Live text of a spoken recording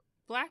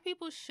Black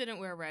people shouldn't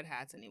wear red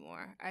hats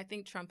anymore. I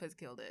think Trump has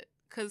killed it.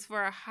 Because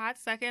for a hot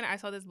second, I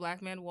saw this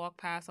black man walk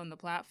past on the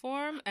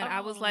platform, and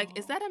I was like,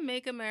 is that a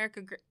Make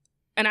America Great?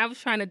 And I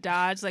was trying to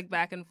dodge, like,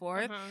 back and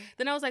forth.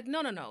 Then I was like,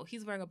 no,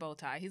 he's wearing a bow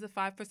tie. He's a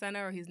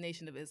 5%er or he's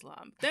Nation of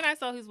Islam. Then I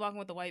saw he was walking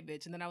with a white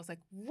bitch, and then I was like,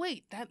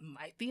 wait, that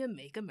might be a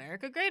Make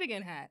America Great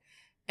Again hat.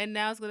 And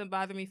now it's going to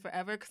bother me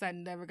forever because I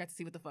never got to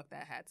see what the fuck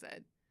that hat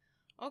said.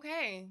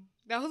 Okay.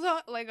 That was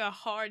a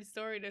hard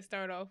story to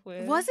start off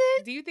with. Was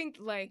it? Do you think,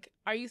 like,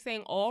 are you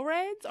saying all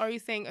reds, or are you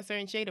saying a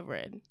certain shade of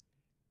red?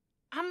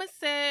 I'm going to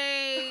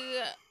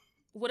say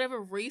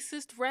whatever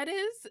racist red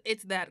is,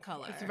 it's that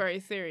color. It's very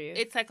serious.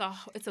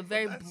 It's a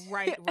very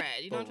bright red.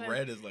 You know what I'm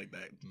red is like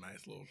that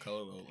nice little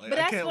color though. Like, but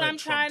that's I can't what let I'm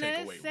Trump trying take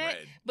to away say. red.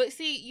 But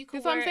see, you could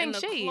That's what wear I'm it in the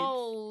saying, shades.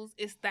 clothes.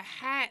 It's the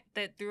hat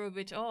that threw a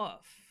bitch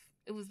off.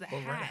 It was the But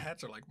red hat.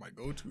 hats are like my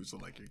go-to, so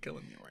like you're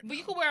killing me right now. But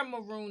you could wear a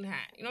maroon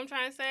hat. You know what I'm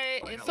trying to say?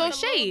 Like, It's so like a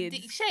little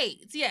shades.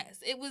 Shades, yes.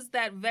 It was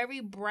that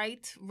very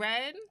bright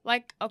red.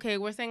 Like, okay,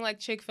 we're saying like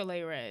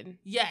Chick-fil-A red.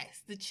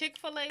 Yes, the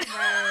Chick-fil-A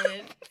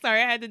red.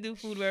 Sorry, I had to do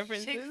food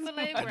references. Chick-fil-A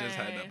red. I just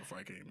had that before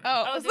I came here.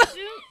 Oh, Oh, did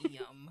you?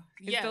 Yum.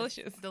 It's Yes,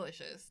 delicious.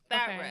 Delicious.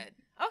 That Okay. red.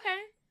 Okay,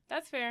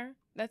 that's fair.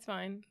 That's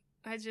fine.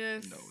 I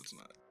just... No, it's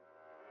not.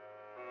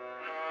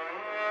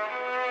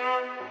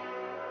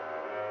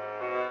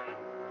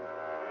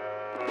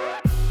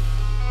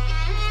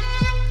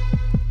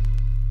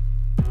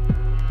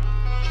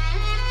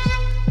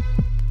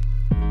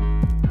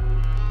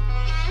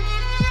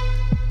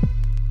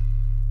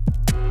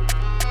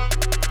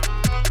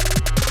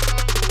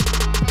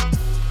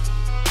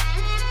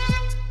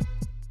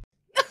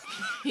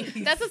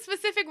 That's a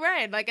specific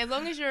red. Like, as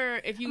long as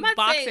if you I'm not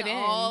box saying it in.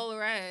 all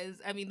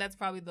reds. I mean, that's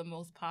probably the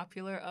most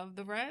popular of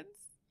the reds.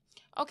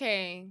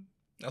 Okay.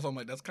 That's why I'm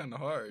like, that's kind of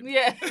hard.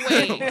 Yeah.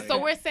 Wait, Like,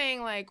 so we're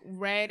saying like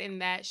red in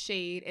that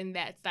shade and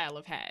that style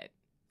of hat.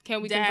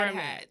 Can we Dad confirm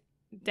hat. that?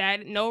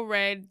 Dad, no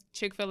red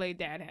Chick-fil-A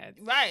dad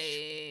hats.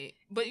 Right.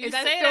 But you Is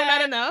that say still that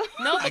not enough?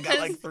 No, I because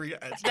got like 3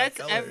 hats. that's that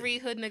color. every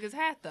hood nigga's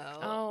hat, though.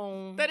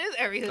 Oh. That is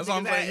every hood That's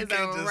what nigga's I'm hat. saying. It's You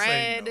can't a just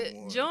say red no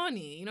more.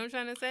 Johnny. You know what I'm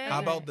trying to say? How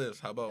about this?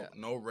 How about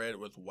no red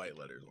with white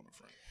letters on the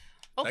front?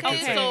 That Okay,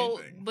 could say so,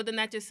 anything. but then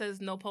that just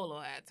says no polo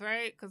hats,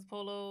 right? Because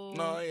polo...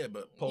 No, yeah,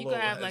 but polo could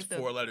have, has like, the-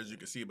 4 letters you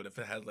can see, but if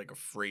it has like a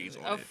phrase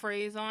on A it,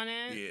 phrase on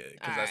it? yeah,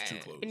 because that's too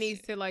Alright. close. It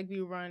needs to like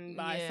be run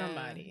by Yeah.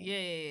 somebody.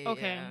 Yeah.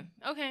 Okay.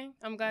 Okay.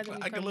 I'm glad that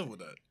we I can come- live with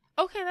that.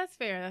 Okay, that's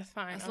fair. That's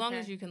fine. As long Okay.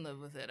 as you can live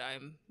with it,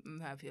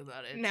 I'm happy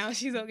about it. Now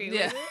she's okay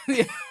Yeah. with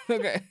it. Yeah.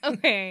 Okay.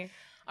 Okay.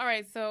 All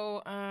right.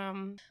 So,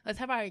 let's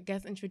have our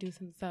guest introduce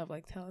himself.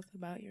 Like, tell us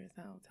about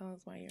yourself. Tell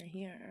us why you're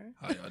here.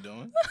 How y'all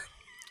doing?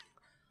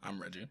 I'm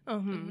Reggie.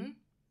 Mhm.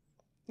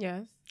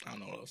 Yes. I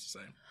don't know what else to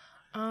say.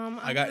 I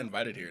I got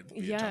invited here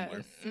via Yes.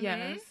 Tumblr.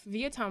 Yes.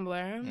 Via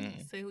Tumblr.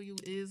 Mm. Say who you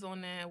is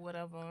on there,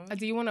 whatever.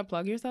 Do you want to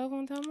plug yourself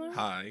on Tumblr?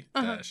 Hi,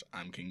 Uh-huh. dash,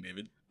 I'm King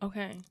David.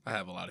 Okay. I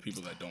have a lot of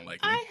people that don't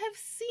like me. I have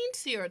seen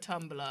to your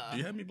Tumblr. Do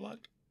you have me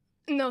blocked?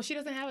 No, she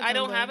doesn't have a Tumblr. I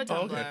don't have a Oh,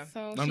 Tumblr. okay.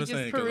 So No, I'm she just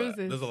saying just 'cause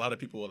peruses. there's a lot of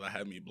people that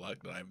have me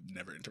blocked that I've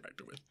never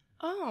interacted with.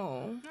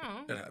 Oh.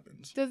 No. It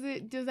happens.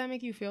 Does that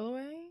make you feel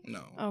away?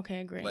 No.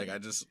 Okay, great. Like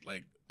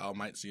I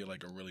might see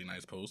like a really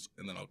nice post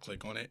and then I'll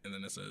click on it and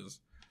then it says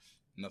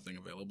nothing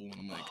available and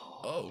I'm like,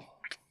 oh,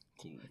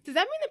 cool. Does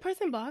that mean the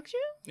person blocks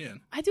you? Yeah.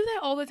 I do that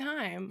all the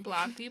time.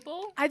 Block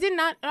people? I did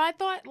not. I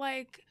thought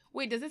like,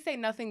 wait, does it say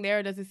nothing there?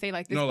 Or does it say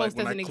like this post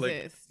when I doesn't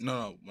click, exist?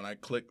 No, when I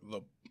click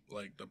the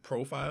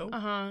profile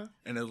Uh-huh.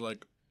 and it's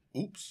like,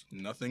 oops,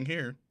 nothing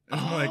here. And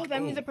Oh, I'm like,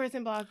 that means the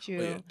person blocked you.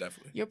 Oh, yeah,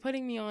 definitely. You're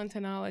putting me on to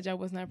knowledge I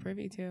was not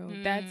privy to.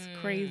 That's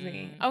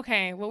crazy. Mm.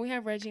 Okay, well, we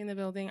have Reggie in the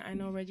building. I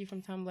know Reggie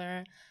from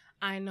Tumblr.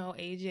 I know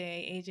AJ.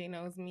 AJ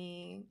knows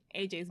me.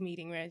 AJ's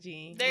meeting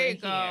Reggie. There We're you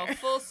go. here.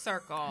 Full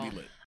circle. Be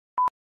lit.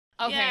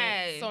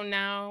 Okay, Yay. so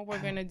now we're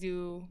going to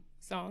do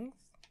songs.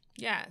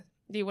 Yeah.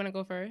 Do you want to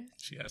go first?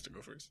 She has to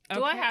go first.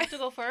 Do I Okay. have to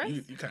go first?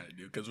 You kind of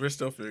do because we're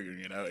still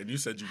figuring it out. And you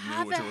said you knew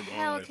How what the you were going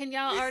hell with. can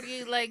y'all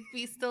already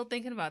be still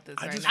thinking about this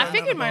I right just now? I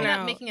figured mine You're out.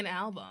 not making an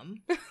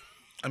album.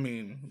 I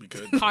mean, we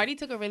could. Cardi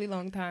took a really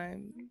long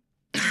time.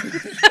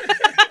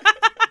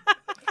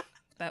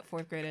 That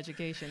 4th grade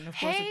education. Of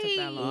course it took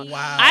that long.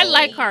 Wow. I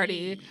like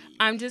Cardi.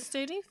 I'm just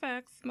stating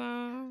facts,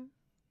 Mom.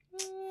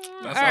 That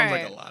All sounds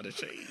right. like a lot of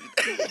shade.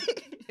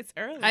 It's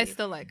early. I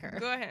still like her.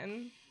 Go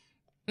ahead.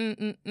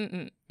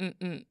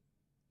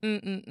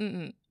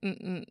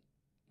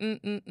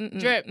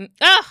 Drip.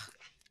 Ugh.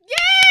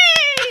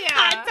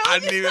 I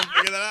didn't even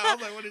figure that out. I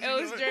was like, what did you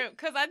It was do? Drip.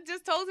 Because I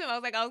just told him, I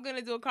was like, I was going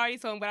to do a Cardi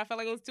song, but I felt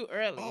like it was too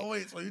early. Oh,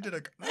 wait, so you did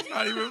a... That's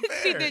not even fair.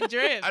 She did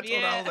Drip, I told her, I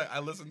yeah. was like, I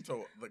listened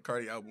to the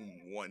Cardi album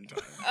one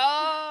time.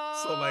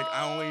 Oh. So, like,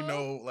 I only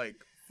know, like,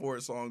 4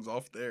 songs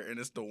off there, and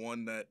it's the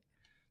one that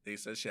they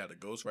said she had a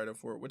ghostwriter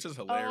for, which is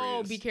hilarious.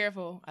 Oh, be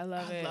careful. I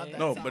love I it. love that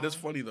No, song. but it's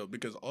funny, though,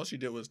 because all she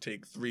did was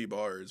take 3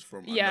 bars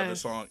from another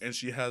Yes. song, and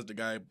she has the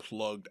guy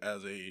plugged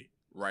as a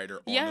writer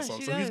on Yeah, the song.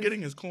 she So he's does.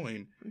 getting his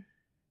coin,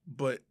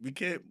 but we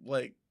can't,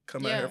 like,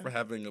 come at her for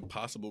having a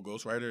possible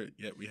ghostwriter,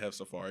 yet we have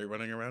Safari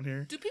running around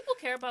here. Do people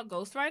care about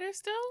Ghost Rider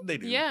still? They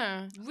do.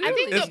 Yeah. Really? I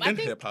think It's I in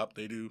think hip hop,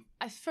 they do.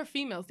 for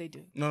females they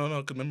do. No.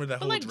 Cause remember that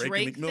But whole like Drake,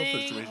 Drake and Meek Mill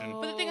thing. situation.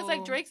 But the thing is,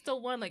 like, Drake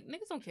still won. Like,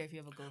 niggas don't care if you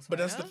have a Ghost Rider. But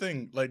that's the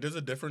thing. Like, there's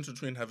a difference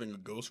between having a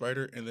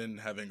ghostwriter and then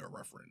having a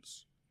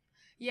reference.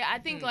 Yeah, I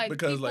think like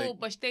Because, people, like-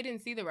 but they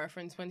didn't see the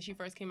reference when she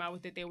first came out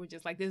with it. They were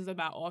just like, "This is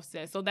about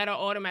Offset," so that'll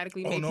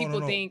automatically make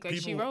people think like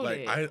she wrote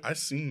it. I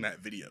seen that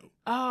video.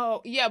 Oh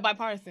yeah,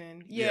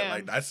 Bipartisan. Yeah.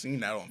 Like I seen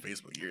that on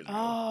Facebook years ago.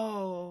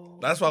 Oh.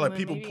 That's why like Well,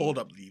 people maybe- pulled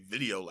up the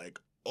video like,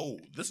 oh,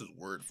 this is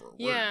word for word.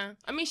 Yeah,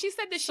 I mean, she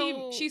said that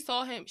So- she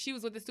saw him. She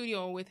was with the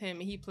studio with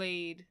him, and he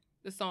played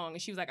the song,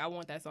 and she was like, "I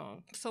want that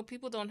song." So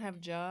people don't have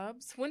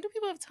jobs. When do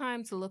people have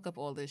time to look up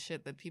all this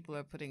shit that people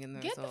are putting in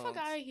their Get songs? the fuck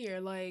out of here!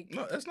 Like,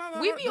 No, that's not.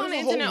 We be on the there's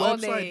a whole internet all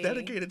website day.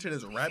 dedicated to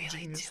this rap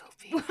genius.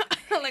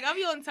 like I'll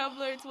be on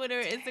Tumblr, Twitter,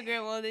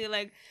 Instagram all day.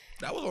 Like,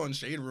 That was on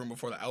Shade Room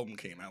before the album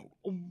came out.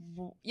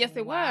 yes,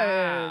 it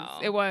Wow.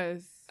 was. It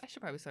was. I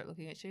should probably start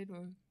looking at Shade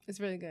Room. It's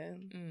really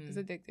good. It's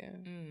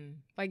addictive. Mm.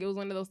 Like it was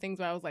one of those things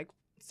where I was like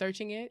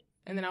searching it,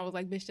 and then I was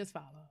like, "Bitch, just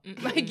follow."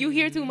 Mm-mm. Like you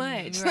hear too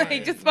much. Right,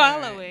 like just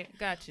follow right. it.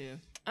 Got you.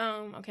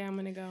 Okay, I'm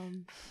gonna go.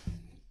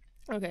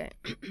 Okay.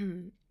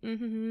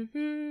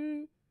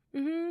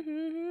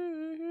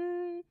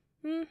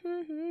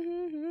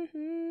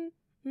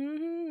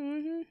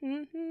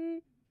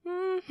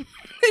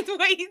 It's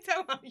what you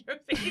tell me. Your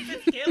face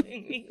is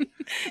killing me.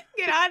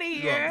 Get out of You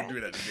here. have to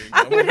do that again.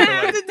 I'm I gonna won't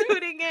have like- to do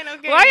it again.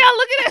 Okay. Why y'all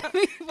looking at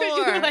me for? 'Cause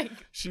you were like,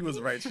 She was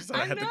right. She said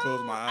I had to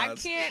close my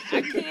eyes.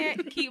 I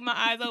can't keep my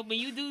eyes open.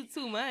 You do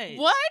too much.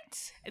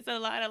 What? It's a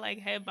lot of like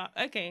head bop.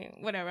 Okay,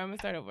 whatever. I'm gonna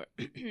start over.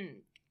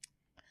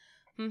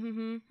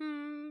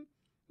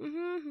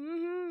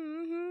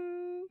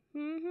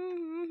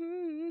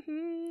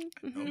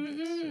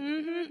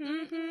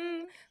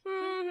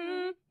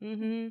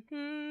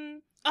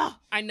 Oh,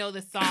 I know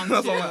this song.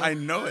 That's too. all I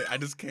know it. I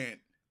just can't.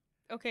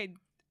 Okay,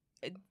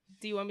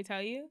 do you want me to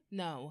tell you?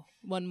 No,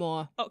 one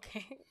more.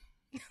 Okay.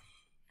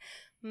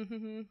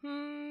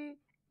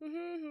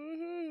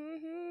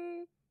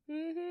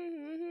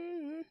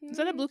 Is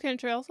that a Blue Can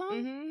Trail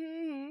song?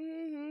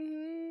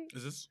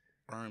 Is this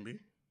R&B?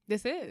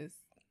 This is.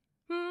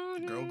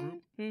 Girl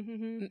group?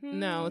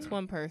 No, it's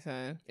one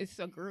person. It's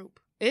a group.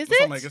 Is It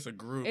sounds it? like it's a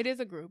group. It is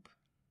a group.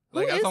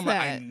 Like, Who that's is all I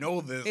that?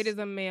 know this. It is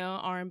a male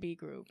R&B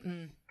group.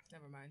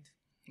 Never mind.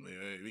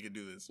 Wait, we can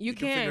do this. You We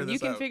can. You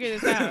can out. figure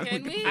this out.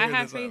 Can we? I figure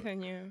have this out. faith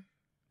in you.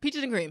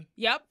 Peaches and Cream.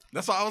 Yep.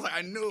 That's why I was like,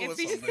 I knew it was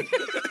It's something.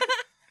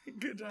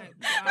 Good job.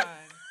 God.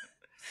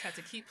 Just had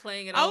to keep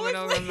playing it I over was and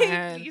over in my like,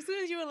 head. as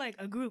soon as you were like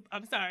a group,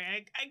 I'm sorry,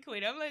 I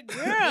quit. I'm like,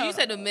 girl. When you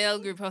said a male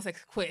group, I was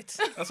like, quit.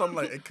 That's why I'm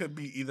like, it could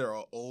be either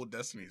an old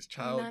Destiny's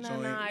Child No,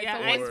 joint. Yeah,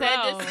 So I it's said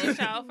well. Destiny's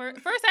Child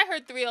first. First, I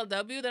heard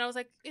 3LW. Then I was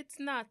like, it's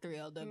not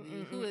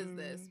 3LW. Who is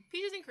this?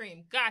 Peaches and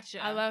Cream.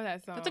 Gotcha. I love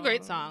that song. That's a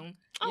great song.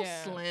 Oh,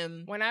 Yeah.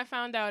 Slim. When I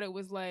found out it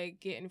was like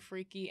getting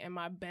freaky in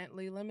my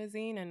Bentley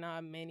limousine and not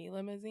a mini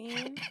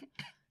limousine,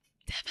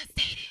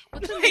 devastated.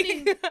 What's a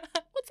mini?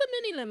 What's a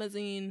mini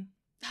limousine?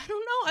 I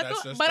don't know.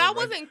 That's just But the I reg-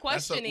 wasn't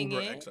questioning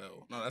that's a Uber it.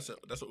 XL. No, that's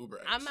an Uber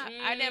X. I'm not.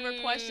 I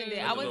never questioned it.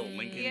 Like I the was. little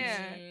Lincolns.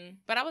 Yeah.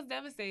 But I was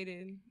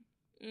devastated.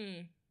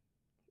 Mm.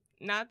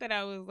 Not that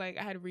I was like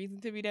I had reason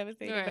to be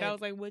devastated, but I Right.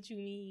 was like, "What you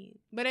mean?"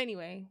 But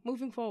anyway,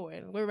 moving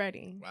forward, we're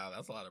ready. Wow,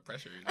 that's a lot of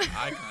pressure.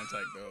 Eye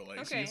contact though.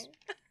 Like Okay. she's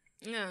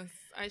Yes,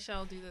 I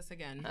shall do this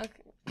again.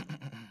 Okay.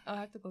 I'll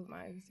have to close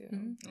my eyes too.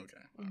 Mhm. okay.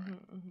 All right.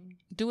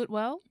 Do it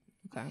well.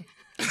 Okay.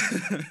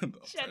 The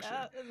Shut pressure.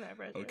 up. That's not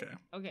pressure. Okay.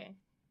 Okay.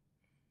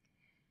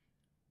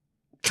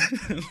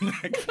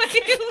 Like-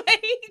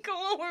 wait, come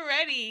on, we're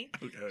ready.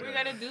 okay, We're okay.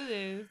 gonna do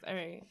this. All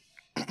right.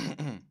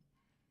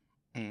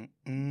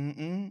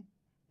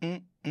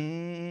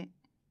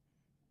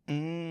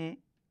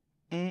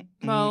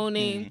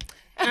 Pony.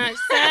 I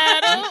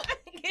saddle.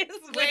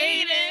 It's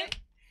waiting.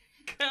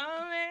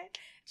 Coming.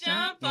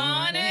 Jump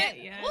on it.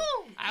 Yes.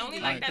 Woo. I only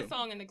like that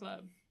song in the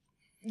club.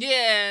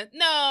 Yeah.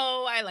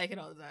 No, I like it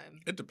all the time.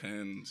 It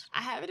depends.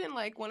 I have it in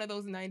like one of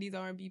those '90s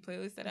R&B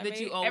playlists that I That made.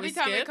 you always Every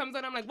time skip? it comes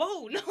on, I'm like,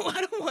 "Whoa, no,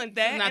 I don't want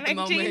that." Not and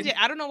the I change moment. it.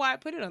 I don't know why I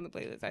put it on the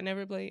playlist. I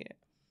never play it.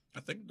 I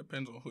think it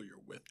depends on who you're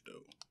with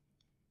though.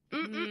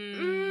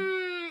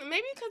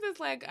 Maybe because it's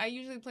like I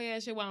usually play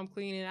that shit while I'm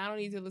cleaning. I don't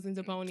need to listen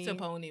to Pony. To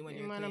Pony when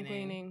you're when cleaning. I'm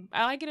cleaning.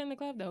 I like it in the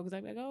club though because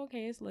I'm like, oh,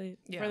 okay, it's lit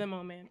Yeah. for the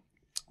moment.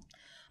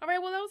 All right,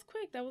 well that was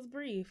quick. That was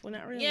brief. Well,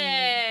 not really.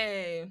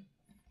 Yay.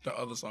 The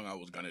other song I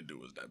was gonna do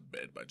was that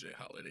Bed by Jay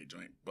Holiday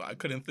joint, but I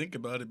couldn't think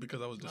about it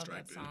because I was Love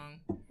that distracted. song.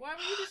 Why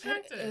were you It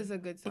distracted? is a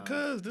good song.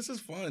 Because this is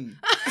fun.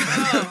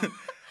 Oh.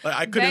 Like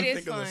I couldn't That is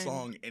think of the fun.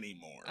 song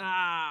anymore.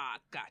 Ah,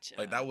 gotcha.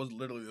 Like that was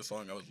literally the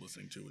song I was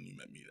listening to when you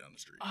met me down the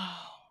street.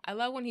 Oh, I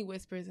love when he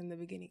whispers in the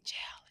beginning, Jay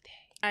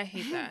I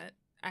hate that.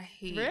 I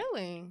hate. Holiday.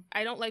 Really?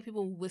 I don't like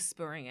people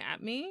whispering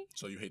at me.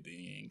 So you hate the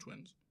Yin Yang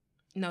Twins?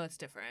 No, it's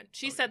different.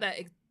 She Okay. said that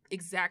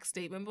exact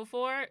statement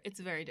before. It's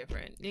very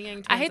different. Ying Yang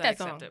Twins, I hate that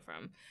accept song. it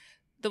from.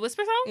 The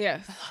Whisper song?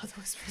 Yes. I love the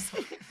Whisper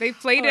song. They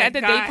played Oh it my at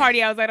the day God.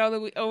 party I was at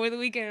over the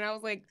weekend, and I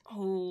was like,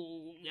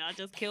 oh, y'all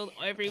just killed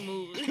every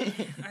mood.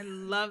 I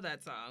love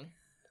that song.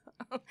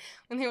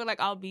 When they were like,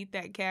 I'll beat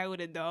that cat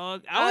with a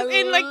dog. I was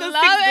in like the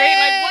love 6th grade.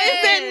 Like, what does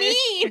it. that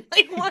mean?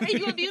 Like, why are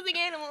you abusing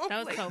animals? That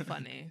was Like, so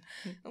funny.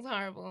 it was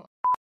horrible.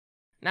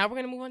 Now we're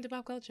going to move on to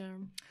pop culture.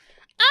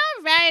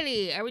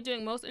 Alrighty. Are we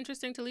doing most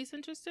interesting to least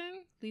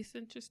interesting? Least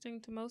interesting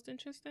to most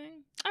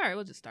interesting? All right,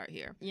 we'll just start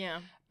here. Yeah.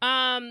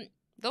 Um,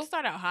 Those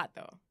start out hot,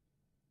 though.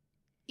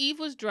 Eve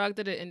was drugged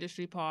at an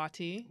industry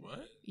party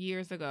What?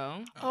 years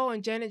ago. Oh,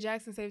 and Janet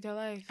Jackson saved her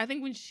life. I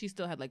think when she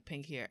still had like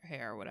pink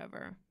hair or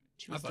whatever.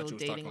 She I was thought still you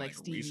was dating talking, like like,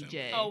 Stevie recently.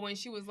 J. Oh, when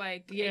she was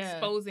like Yeah.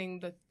 exposing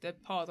the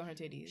paws on her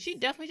titties. She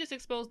definitely just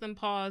exposed them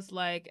paws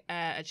like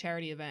at a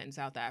charity event in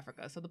South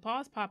Africa. So the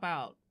paws pop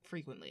out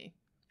frequently.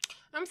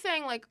 I'm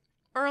saying like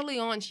early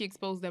on she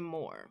exposed them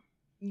more.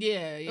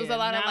 Yeah, It was a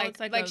lot of Now like it's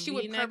like a she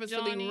would V-neck purposely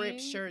Johnny. rip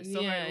shirts so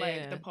Yeah, her like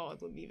yeah. the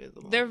paws would be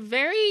visible. They're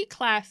very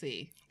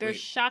classy. They're Wait.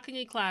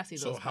 shockingly classy.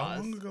 Those So how paws.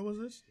 long ago was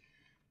this?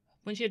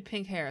 When she had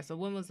pink hair. So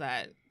when was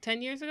that?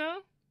 10 years ago?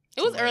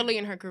 It was So, like, early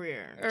in her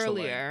career.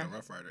 Earlier. So, like, the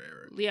Rough Rider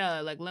era.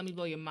 Yeah, like let me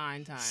blow your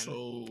mind time.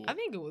 So I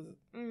think it was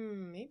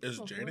maybe is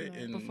before Janet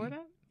that. and Before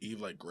that?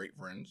 Eve like great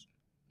friends?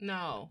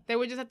 No. They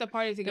were just at the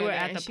party together. were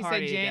at and the she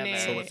party said Janet.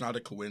 together. So it's not a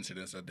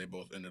coincidence that they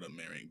both ended up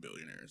marrying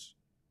billionaires.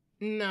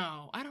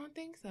 No, I don't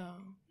think so.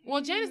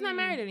 Well, Janet's not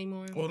married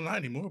anymore. Well, not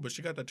anymore, but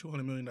she got that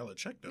 $200 million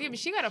check though. Yeah, but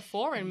she got a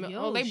foreign.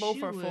 Yo, they both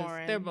she are was-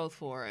 foreign. They're both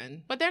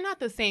foreign. but they're not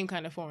the same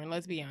kind of foreign.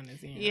 Let's be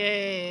honest. You know?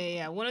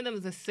 Yeah. One of them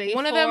is a safe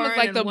One of them is foreign,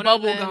 like and the one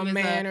of them bubblegum is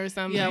man or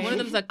something. Yeah, one of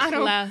them's a I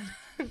don't- cloud.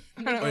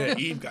 Oh yeah,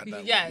 Eve got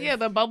that. Yes. one. Yeah,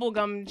 the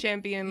bubblegum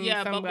champion.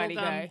 Yeah, somebody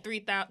guy. Bubblegum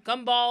 3000.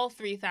 Gumball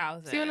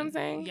 3000. See what I'm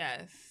saying?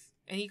 Yes.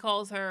 And he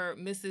calls her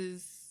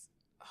Mrs.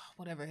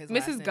 Whatever his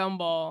last Mrs. name.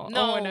 Gumball.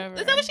 No, or whatever.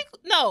 is that what she?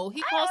 No,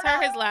 he calls don't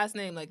her know. his last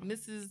name, like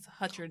Mrs.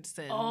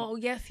 Hutchinson. Oh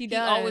yes, he He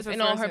does. always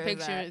in all refers her to her as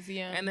that. pictures.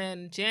 Yeah. And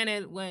then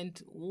Janet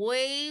went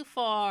way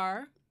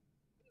far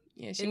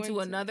yeah, she into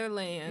went another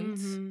land,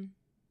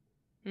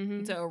 Mm-hmm.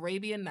 into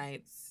Arabian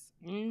Nights,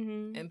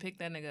 Mm-hmm. and picked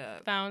that nigga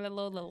up. Found a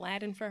little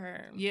Aladdin for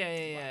her.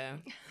 Yeah.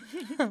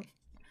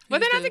 But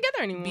they're not Used to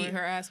together anymore. Beat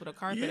her ass with a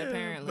carpet, Yeah,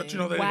 apparently. but you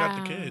know they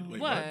got the kid. Wow.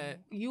 Wait, what?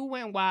 You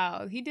went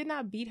wild. He did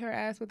not beat her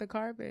ass with a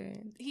carpet.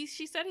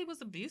 She said he was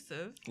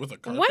abusive. With a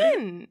carpet?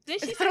 When?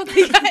 Didn't she I don't say-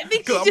 think. I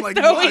think Because she's I'm just like,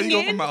 you know how throwing you go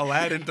in. from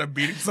Aladdin to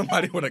beating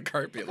somebody with a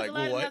carpet? Because Like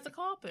Aladdin what? has a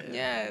carpet.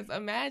 Yes, a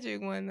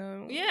magic one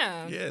though.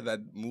 Yeah. Yeah,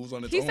 that moves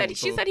on its He own. said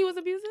she so- said he was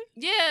abusive.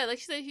 Yeah, like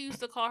she said he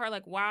used to call her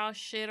like wild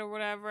shit or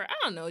whatever. I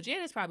don't know.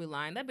 Janet's probably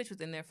lying. That bitch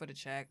was in there for the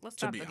check. Let's To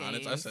stop be the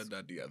honest, I games. said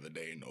that the other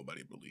day and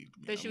nobody believed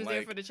me. That she I'm was there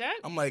like- for the check?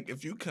 I'm like,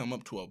 if you come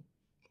up to a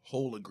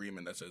whole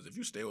agreement that says if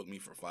you stay with me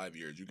for 5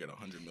 years, you get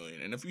 $100 million,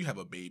 and if you have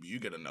a baby, you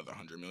get another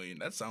 $100 million.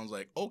 That sounds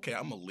like okay.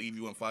 I'm gonna leave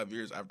you in 5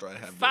 years after I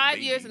have your 5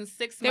 baby. years and 6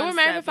 months. They were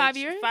married for 5 bitch.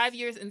 years? 5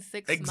 years and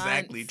 6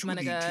 Exactly. months. To my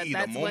the nigga. T. The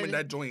That's moment when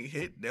that joint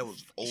hit, that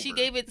was over. she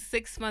gave it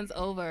 6 months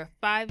over.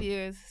 5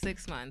 years,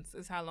 6 months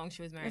is how long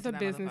she was married. It's to a that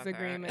business motherfucker.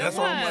 agreement. That's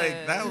why I'm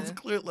like, that Yeah. was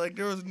clear. Like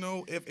there was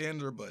no if,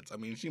 ands, or buts. I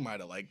mean, she might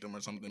have liked him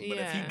or something, but if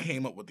Yeah. he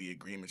came up with the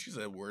agreement, she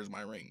said, "Where's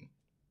my ring?"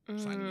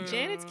 Sign me up.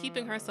 Janet's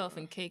keeping herself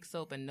in cake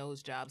soap and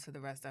nose jobs for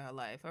the rest of her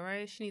life. All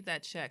right, she needs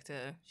that check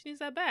she needs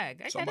that bag.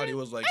 I get Somebody it.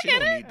 was like, I "She get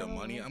don't it. need the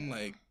money." I'm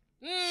like,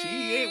 She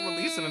ain't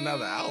releasing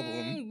another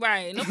album.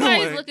 Right.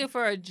 Nobody's Like- looking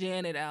for a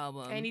Janet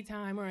album.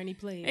 Anytime or any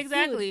place.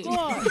 Exactly. Good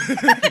God.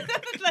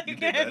 Like, You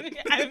did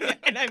that.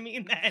 and I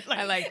mean that.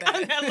 I like that.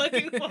 I'm not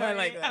looking for I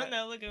like it. that. I'm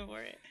not looking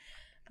for it.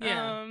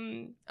 Yeah.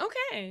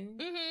 Okay.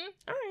 Mm-hmm.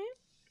 All right.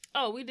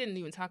 Oh, we didn't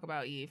even talk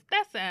about Eve.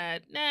 That's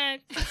sad.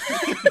 Next.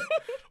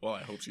 Well,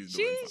 I hope she's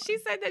doing She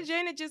fine. said that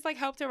Janet just like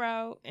helped her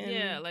out. And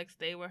Yeah, like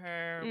stay with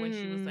her when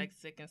she was Mhm. like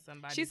sick in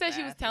somebody's she said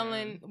she was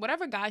telling bathroom.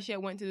 whatever guy she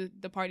had went to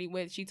the party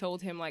with. She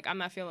told him like, I'm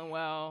not feeling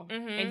well,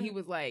 Mhm. and he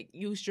was like,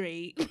 you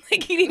straight.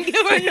 Like he didn't give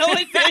her no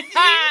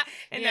attention.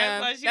 And yeah,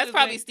 that's why she that's was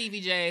probably like,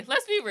 Stevie J.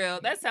 Let's be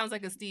real. That sounds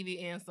like a Stevie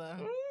answer.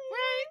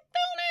 right,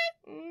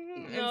 don't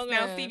it? And now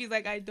Okay. Stevie's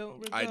like, I don't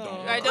recall. I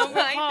don't I don't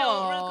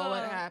recall. recall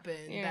what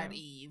happened Yeah. that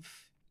Eve.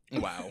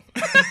 Wow.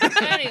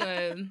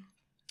 Anyway,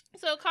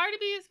 so Cardi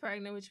B is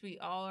pregnant, which we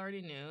all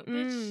already knew.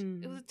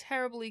 Mm. It was a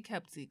terribly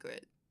kept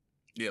secret.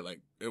 Yeah, like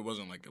it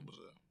wasn't like it was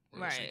a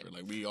real Right. secret.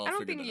 Like we all I don't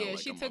figured think, it out yeah,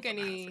 like she a took month and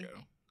a half any- ago.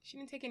 She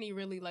didn't take any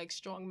really like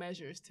strong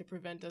measures to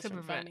prevent us To from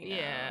prevent, finding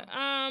yeah.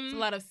 out. It's a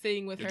lot of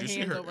sitting with Did her you see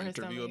hands her over her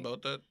interview stomach.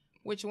 about that?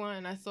 Which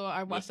one?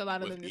 I watched a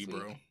lot of them this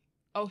Ebro? week.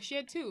 Oh, she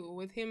had two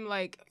with him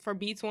like for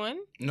Beats One.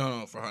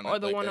 No, for her. Or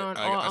the like, one on-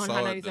 I on saw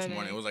Hot it this 97.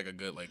 morning. It was like a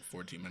good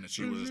 14 minutes.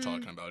 She was just Mhm.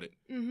 talking about it.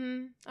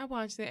 Mm-hmm. I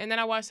watched it, and then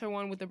I watched her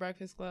one with the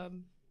Breakfast Club.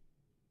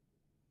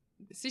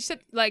 She said,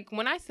 like,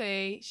 when I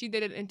say she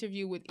did an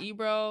interview with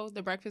Ebro,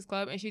 the Breakfast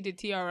Club, and she did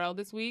TRL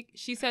this week,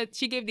 she said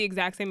she gave the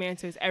exact same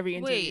answers every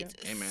interview. Wait,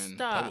 Hey man,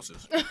 stop.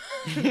 publicist.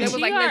 They was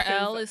like,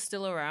 TRL listen, is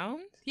still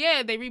around?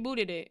 yeah, they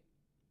rebooted it.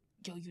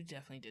 Yo, you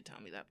definitely did tell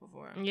me that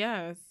before.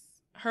 Yes,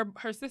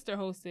 her sister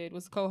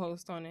was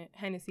co-host on it,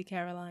 Hennessy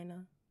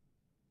Carolina.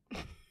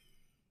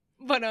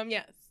 But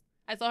yes,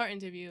 I saw her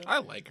interview. I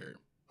like her.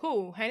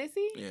 Who?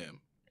 Hennessy? Yeah.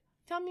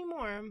 Tell me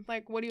more.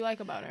 Like, what do you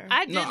like about her?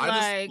 I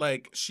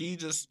did She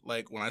just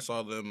like when I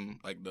saw them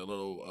like the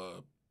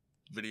little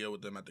video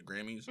with them at the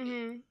Grammys.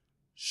 Mm-hmm.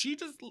 She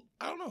just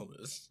I don't know.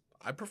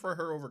 I prefer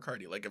her over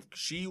Cardi. Like if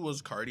she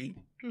was Cardi,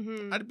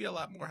 I'd be a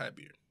lot more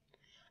happier.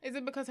 Is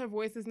it because her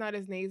voice is not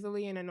as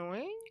nasally and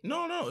annoying?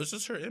 No, it's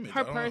just her image.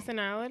 Her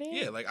personality?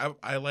 Yeah, like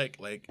I like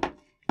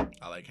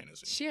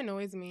Hennessy. She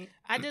annoys me.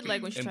 I did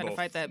like when she In tried to both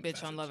fight that bitch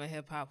facets. on Love and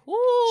Hip Hop. Woo,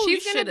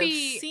 She's you gonna should have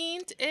be-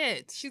 seen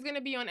it. She's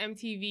gonna be on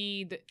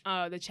MTV,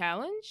 the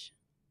challenge.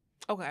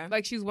 Okay.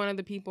 Like she's one of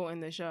the people in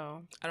the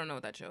show. I don't know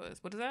what that show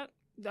is. What is that?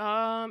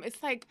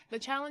 It's like the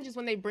challenge is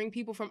when they bring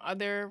people from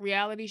other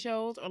reality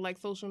shows or like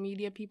social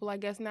media people, I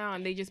guess now,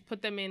 and they just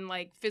put them in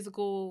like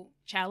physical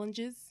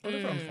challenges. Oh,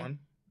 that sounds Mm. fun.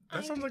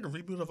 That sounds like a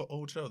reboot of an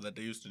old show that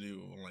they used to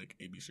do on like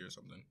ABC or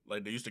something.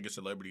 Like they used to get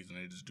celebrities and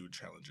they just do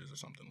challenges or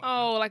something like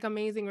Oh, like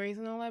Amazing Race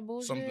and all that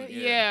bullshit. Something, yeah.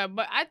 Yeah,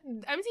 but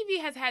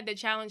MTV has had the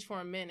challenge for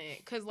a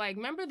minute. Cause like,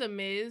 remember The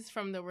Miz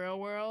from The Real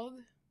World?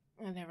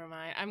 Oh, never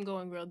mind. I'm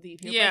going real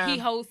deep here. Yeah. But he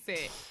hosts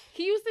it.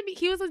 He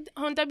was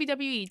on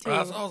WWE too.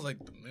 that. I was like,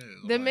 The Miz.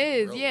 The I'm like,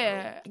 Miz, Real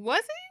yeah. World.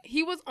 Was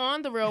He was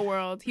on The Real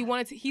World. He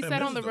The said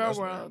Miz on The is a Real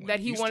wrestler. World Like, that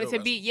he he wanted to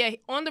still be, wrestles.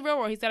 on The Real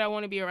World, he said, I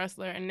want to be a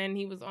wrestler. And then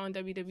he was on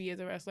WWE as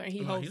a wrestler and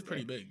he No, hosted he's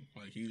pretty it. big.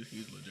 Like he's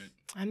legit.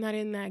 I'm not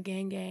in that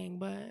gang,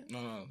 but.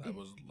 No, that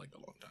was like a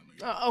long time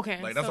ago. Oh,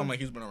 okay. Like that's so- why I'm like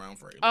he's been around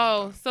for a long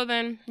Oh, time. so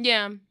then,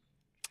 yeah.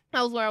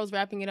 That was where I was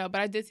wrapping it up.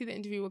 But I did see the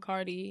interview with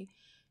Cardi.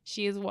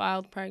 She is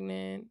wild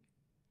pregnant.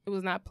 It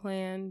was not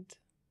planned.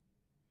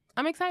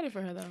 I'm excited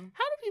for her, though. How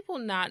do people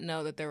not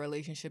know that their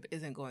relationship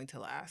isn't going to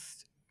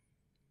last?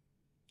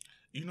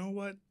 You know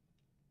what?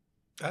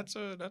 That's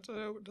a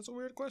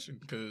weird question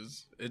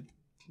because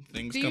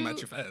things Do come you-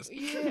 at you fast.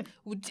 Yeah.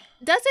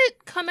 Does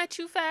it come at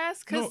you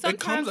fast? No, it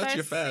comes at I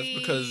you fast see-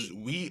 because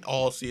we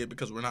all see it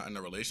because we're not in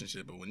a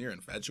relationship. But when you're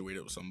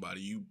infatuated with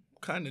somebody, you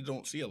kind of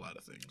don't see a lot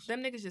of things.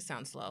 them niggas just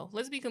sound slow.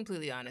 Let's be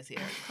completely honest here.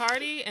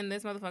 Cardi and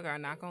this motherfucker are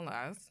not gonna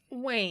last.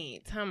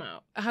 Wait, time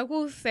out. I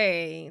will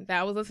say that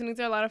I was listening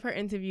to a lot of her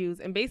interviews,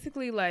 and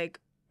basically, like,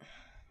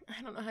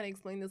 I don't know how to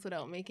explain this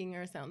without making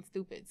her sound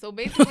stupid. So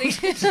basically,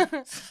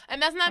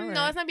 and that's not, All right.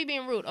 no, that's not me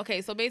being rude.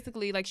 Okay, so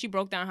basically, like, she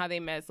broke down how they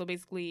met. So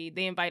basically,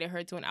 they invited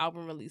her to an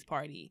album release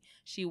party.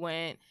 She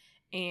went,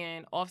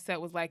 and Offset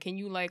was like, can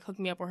you, like, hook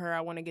me up with her?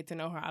 I want to get to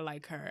know her. I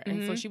like her.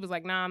 And so Mhm. she was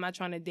like, nah, I'm not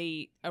trying to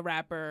date a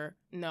rapper.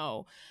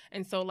 No.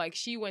 And so, like,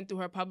 she went through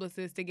her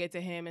publicist to get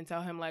to him and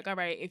tell him, like, all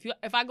right,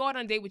 if I go out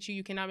on a date with you,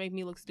 you cannot make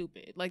me look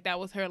stupid. Like, that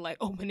was her, like,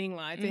 opening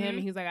line to him. Mhm. And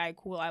he was like, all right,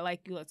 cool. I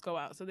like you. Let's go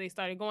out. So they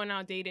started going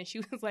out dating. She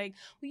was like,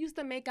 we used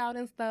to make out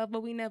and stuff,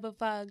 but we never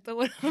fucked or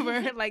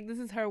whatever. Like, this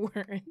is her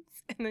words.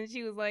 And then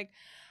she was like,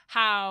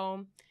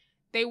 how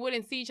they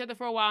wouldn't see each other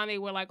for a while. And they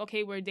were like,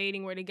 okay, we're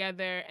dating. We're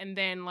together. And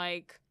then,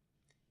 like,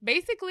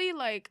 basically,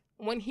 like,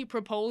 when he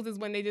proposed is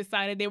when they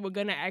decided they were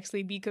going to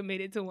actually be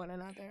committed to one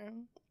another.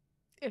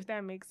 If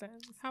that makes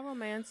sense. How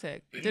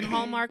romantic. Did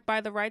Hallmark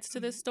buy the rights to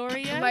this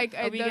story yet? Like,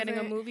 are it we getting a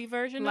doesn't- movie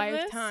version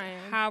Lifetime.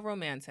 of this? How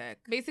romantic.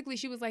 Basically,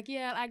 she was like,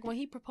 yeah, like, when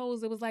he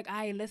proposed, it was like, all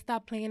right, let's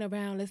stop playing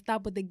around. Let's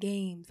stop with the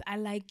games. I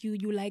like you.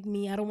 You like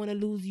me. I don't want to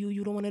lose you.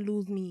 You don't want to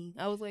lose me.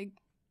 I was like,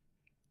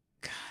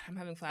 God, I'm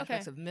having flashbacks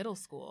Okay. of middle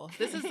school.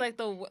 This is like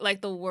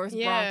the worst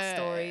Yeah.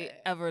 Bronx story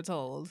ever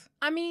told.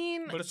 I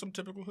mean, But it's some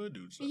typical hood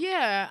dude stuff.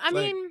 yeah. I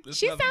Like, mean, it's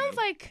she nothing sounds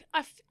new. like,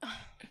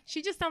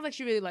 she just sounds like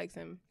she really likes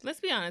him. Let's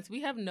be honest,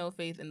 we have no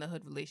faith in the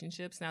hood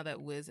relationships now that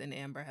Wiz and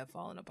Amber have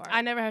fallen apart.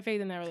 I never had faith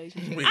in that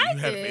relationship. Wait, I you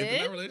have faith in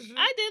did. that relationship?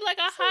 I did like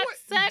a For hot what?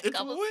 sex. It's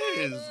I was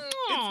Wiz. like, It's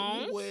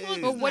 "Aw, Wiz." this But was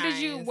But what did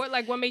you,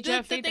 nice." what made you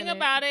have The faith thing in it?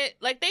 about it,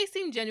 like they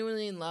seem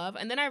genuinely in love,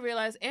 and then I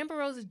realized Amber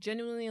Rose is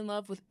genuinely in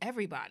love with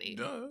everybody.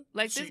 Duh.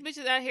 Like this She- bitch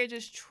is out here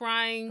just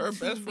trying Her to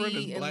best friend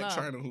be is in Black love.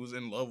 China, who's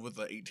in love with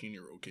an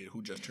 18-year-old kid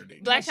who just turned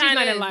 18. Black She's not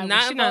China in is love with-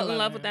 not she's not in in love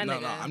love with with that no,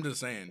 nigga. no, I'm just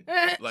saying.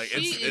 Like She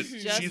it's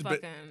is just she's been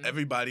fucking-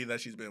 everybody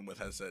that she's been with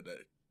has said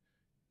that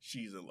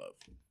she's in love.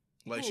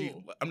 Like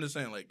Who? I'm just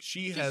saying, like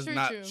she It's has true,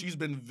 not. true. She's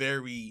been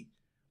very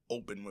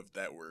open with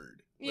that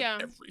word. With Yeah.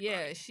 everybody.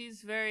 Yeah,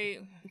 she's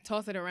very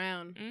Toss it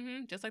around.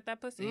 just like that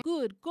pussy.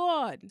 Good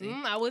God.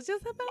 Mm. I was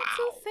just about to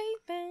Wow. say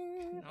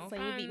that. No so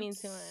you beat me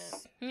to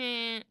offense.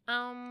 it.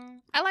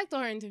 I liked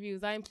all her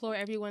interviews. I implore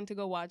everyone to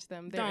go watch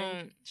them.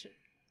 Don't.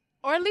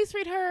 Or at least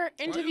read her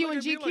interview look in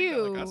at me like that?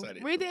 GQ. Like I said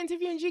it. Read the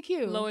interview in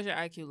GQ. Lowers your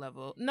IQ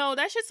level. No,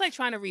 that shit's like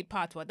trying to read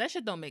patois. That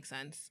shit don't make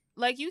sense.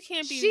 Like you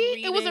can't be.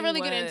 It was a reading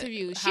really good what-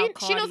 interview. how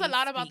She knows a Cardi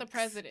lot about the speaks.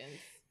 president.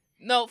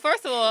 No,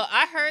 first of all,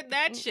 I heard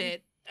that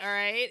shit. All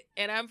right,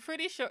 and I'm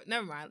pretty sure.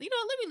 Never mind. You know,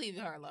 what, let me leave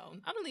her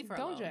alone. I'm gonna leave her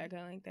Don't alone. drag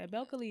her like that.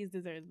 Belcalis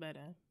deserves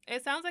better.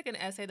 It sounds like an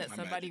essay that My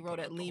somebody magic wrote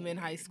put at up Lehman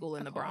the High whole School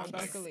in the Come on,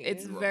 Bronx. Berkeley.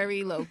 It's Right.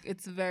 very low.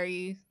 It's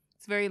very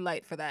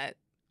light for that.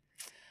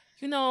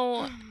 You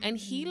know, and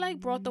he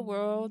like brought the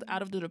world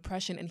out of the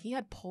depression, and he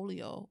had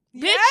polio.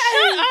 Bitch,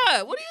 Yes!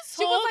 shut up! What are you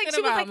She was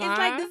talking like, about, it's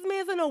like Ma? this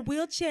man's in a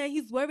wheelchair. And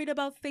he's worried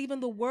about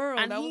saving the world.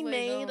 And I he was like,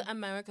 made oh.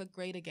 America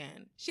great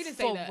again. She didn't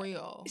say for that.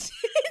 real. She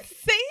didn't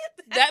say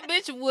it. That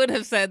bitch would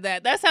have said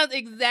that. That sounds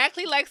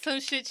exactly like some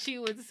shit she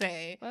would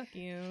say. Fuck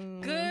you.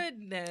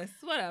 Goodness,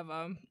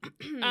 whatever.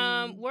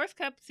 Worst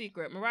kept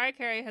secret. Mariah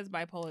Carey has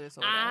bipolar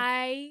disorder.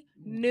 I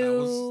That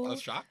knew was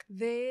a shock.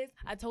 this.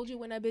 I told you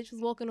when that bitch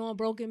was walking on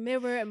broken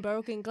mirror and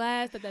broken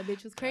glass that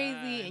bitch was crazy,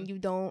 God. and you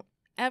don't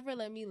ever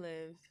let me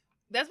live.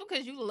 That's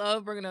because you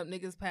love bringing up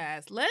niggas'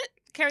 past. Let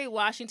Kerry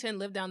Washington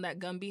live down that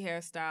Gumby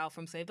hairstyle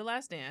from Save the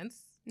Last Dance.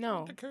 No,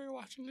 What did Kerry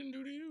Washington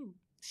do to you?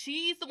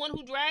 She's the one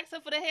who drags her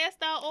for the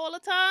hairstyle all the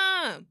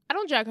time. I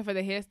don't drag her for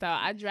the hairstyle.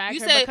 I drag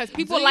You her said because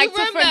people do like you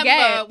to remember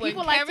forget. when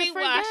People like Kerry to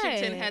forget.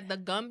 Washington had the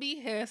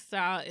Gumby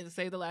hairstyle in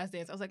Save the Last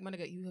Dance. I was like, my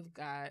nigga, you have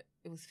got.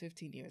 It was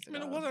 15 years I ago.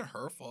 mean, it wasn't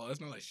her fault. It's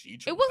not like she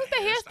chose It wasn't the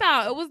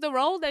hairstyle. hairstyle. It was the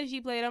role that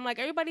she played. I'm like,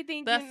 everybody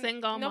thinks The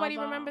single nobody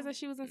mother. remembers that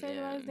she was in Save the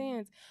Yeah. Last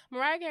Dance.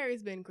 Mariah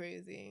Carey's been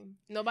crazy.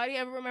 Nobody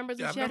ever remembers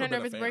Yeah, when I've she had her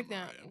never been a nervous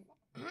fan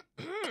of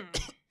breakdown.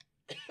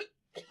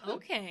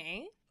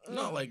 Okay.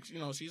 No, like, you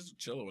know, she's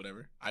chill or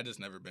whatever. I just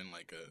never been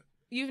like a...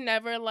 You've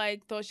never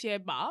like thought she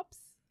had bops?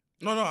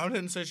 No, I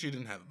didn't say she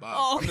didn't have bops.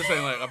 Oh, I'm just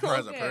saying, like, of her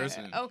as a okay.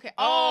 person. Okay.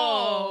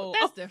 Oh,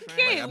 that's different.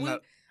 Okay. Like, I'm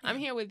not... I'm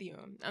here with you.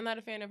 I'm not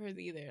a fan of hers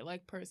either,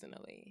 like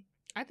personally.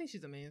 I think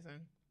she's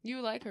amazing.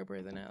 You like her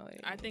personality.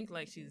 I think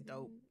like she's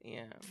dope.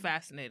 Yeah.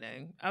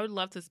 Fascinating. I would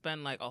love to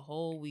spend like a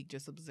whole week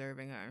just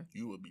observing her.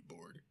 You would be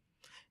bored.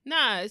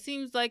 Nah, it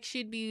seems like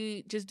she'd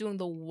be just doing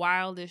the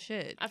wildest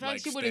shit. I feel like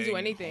Like she wouldn't do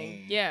staying anything.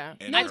 home Yeah.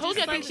 and No, I not told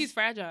you I doing think things. she's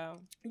fragile.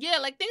 Yeah,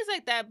 like things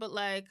like that, but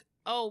like,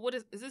 oh, what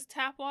is this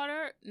tap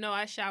water? No,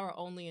 I shower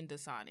only in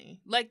Dasani.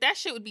 Like that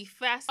shit would be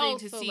fascinating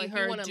to see like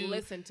her you want to do.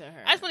 listen to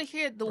her. I just want to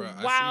hear the Bruh,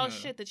 I wild seen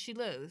a- shit that she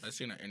lives. I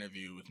seen an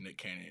interview with Nick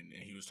Cannon,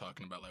 and he was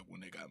talking about, like, when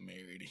they got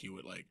married, he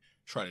would, like,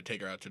 try to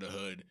take her out to the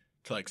hood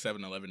to, like,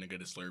 7-Eleven to get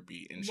a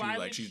Slurpee, and she Why was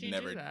like, would she's she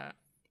never... do that?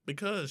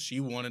 Because she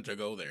wanted to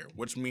go there,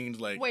 which means,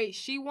 like... Wait,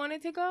 she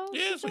wanted to go?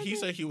 Yeah, She so he that?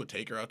 said he would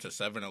take her out to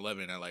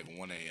 7-Eleven at, like,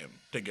 1 a.m.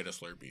 to get a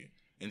Slurpee,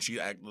 and she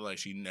acted like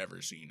she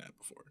never seen that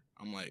before.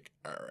 I'm like,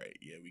 all right,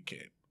 yeah, we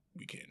can't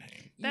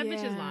hang. That bitch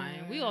is Yeah.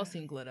 lying. We all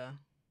seen Glitter.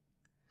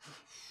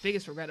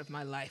 Biggest regret of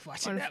my life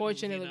watching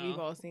Unfortunately, that movie, we've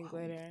though. all seen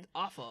Glitter.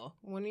 Awful.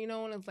 When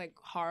it's like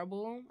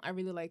horrible, I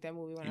really like that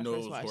movie when You I know it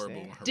first was watched horrible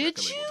it. when her Did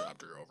record label you?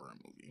 dropped her over a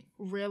movie.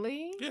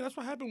 Really? Yeah, that's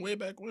what happened way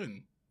back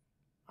when.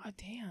 Oh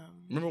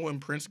damn. Remember when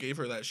Prince gave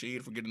her that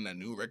shade for getting that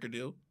new record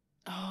deal?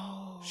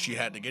 Oh. She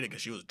had to get it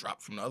because she was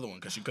dropped from the other one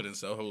because she couldn't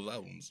sell those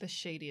albums. The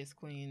shadiest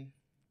queen.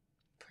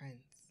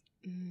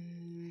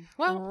 Prince.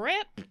 Well,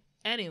 Rip.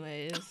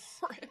 Anyways.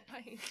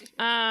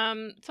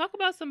 I Talk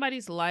about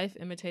somebody's life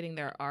imitating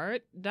their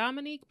art.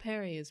 Dominique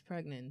Perry is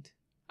pregnant.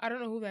 don't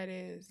know who that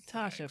is.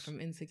 Tasha Facts. from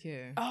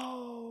Insecure.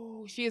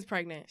 Oh, she is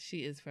pregnant. She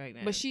is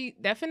pregnant. But she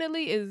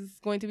definitely is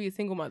going to be a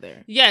single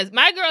mother. Yes,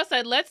 my girl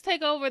said, let's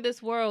take over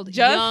this world,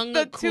 Just young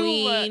the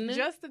queen.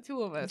 just the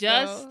two of us.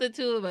 Just so. the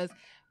two of us.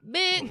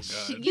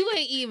 Bitch, Oh, God. you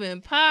ain't even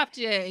popped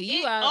yet.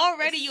 You out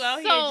already you out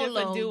here just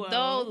solo, a duo.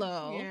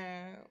 dolo.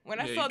 Yeah. When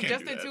I Yeah, saw you can't just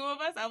do the that. two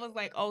of us, I was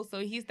like, oh, so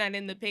he's not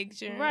in the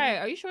picture. Right.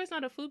 Are you sure it's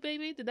not a food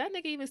baby? Did that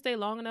nigga even stay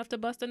long enough to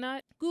bust a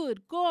nut?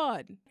 Good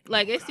God.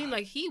 Like, Oh, it seemed God.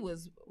 like he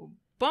was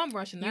bum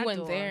rushing that You went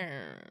door.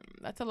 there.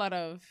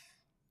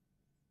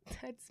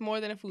 That's more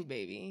than a food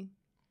baby.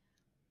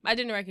 I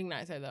didn't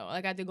recognize her though.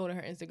 Like I did go to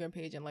her Instagram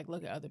page and like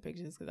look at other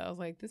pictures because I was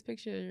like, this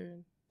picture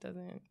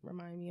doesn't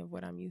remind me of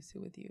what I'm used to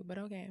with you. But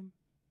okay.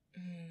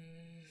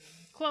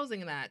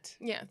 Closing that.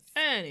 Yes.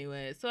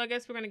 Anyway, so I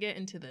guess we're going to get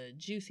into the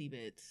juicy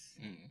bits.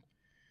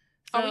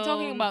 Are we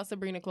talking So- about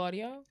Sabrina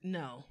Claudio?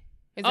 No.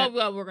 Is Oh, that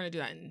well, we're going to do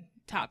that in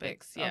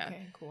topics. Yeah.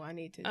 Okay, cool. I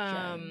need to.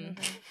 Um,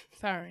 Okay.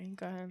 Sorry.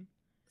 Go ahead.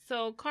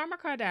 So Karma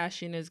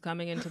Kardashian is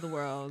coming into the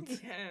world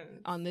Yes.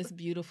 on this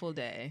beautiful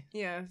day.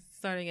 Yes.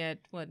 Starting at,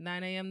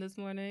 9 a.m. this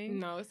morning?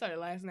 No, it started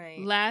last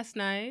night. Last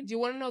night. Do you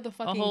want to know the A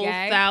fucking whole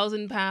gag?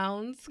 1,000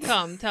 pounds.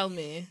 Come, tell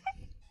me.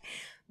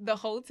 The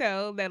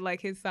hotel that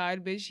like his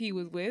side bitch he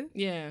was with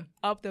Yeah.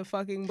 up the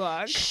fucking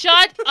block.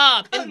 Shut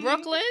up. In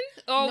Brooklyn?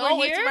 Over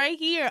No, here? it's right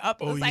here. Up.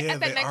 Oh, it's like yeah, at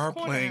the they next are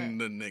corner. playing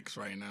the Knicks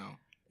right now.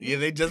 Yeah,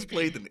 they just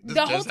played the Knicks.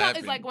 The whole time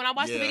it's like when I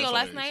watched the Yeah, video that's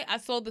last hilarious. night, I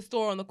saw the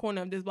store on the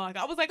corner of this block.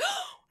 I was like,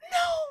 Oh.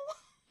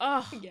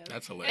 no. Yeah.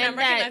 That's And hilarious. I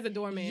recognize the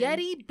doorman.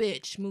 Yeti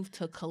bitch moved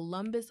to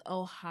Columbus,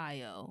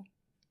 Ohio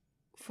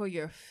for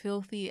your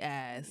filthy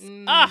ass.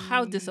 Ah,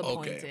 how Mm.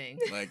 disappointing.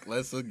 Okay, like,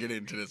 let's get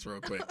into this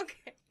real quick. Okay.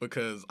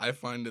 Because I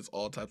find this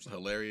all types of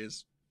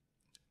hilarious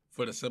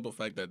for the simple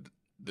fact that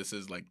this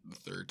is, like, the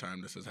third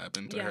time this has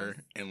happened to her.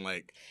 Yes. And,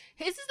 like,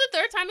 Is this the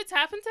third time it's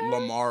happened to her?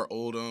 Lamar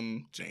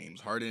Odom,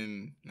 James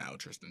Harden, now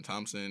Tristan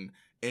Thompson.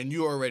 And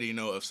you already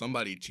know if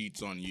somebody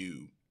cheats on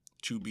you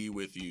to be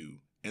with you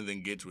and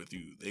then gets with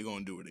you, they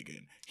gonna do it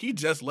again. He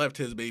just left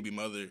his baby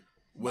mother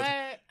with...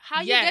 But how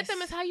you Yes. get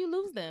them is how you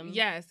lose them.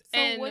 Yes. So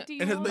and what do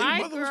you And his want? baby my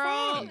mother was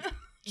girl- fine.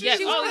 Yes.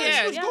 She was Oh, fine. yeah.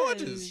 She was Yes.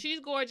 gorgeous. She's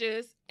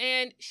gorgeous.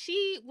 And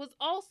she was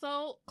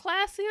also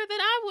classier than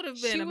I would have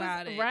been She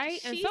about was, it. right?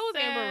 And She so was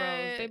Amber Rose.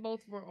 said- They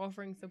both were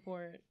offering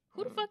support.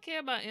 Who the fuck care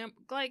about Amber?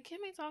 Like,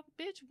 Kimmy talk,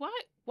 bitch. Why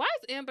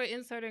is Amber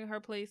inserting her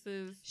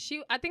places?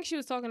 I think she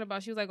was talking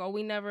about. She was like, "Oh,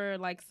 we never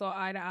like saw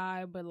eye to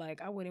eye, but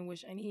like I wouldn't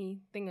wish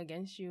anything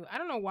against you." I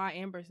don't know why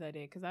Amber said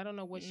it because I don't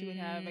know what she would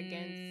have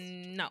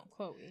against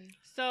Chloe.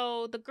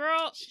 So the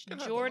girl She can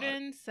have a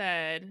Jordan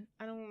said,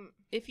 I don't.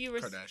 if you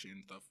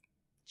Kardashian stuff.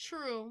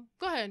 True.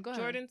 Go ahead.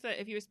 Jordan said,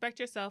 if you respect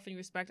yourself and you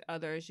respect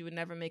others, you would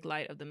never make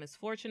light of the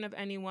misfortune of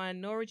anyone,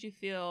 nor would you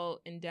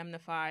feel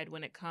indemnified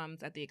when it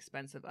comes at the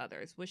expense of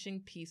others. Wishing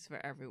peace for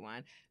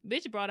everyone.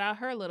 Bitch brought out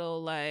her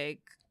little,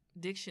 like,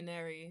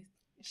 dictionary.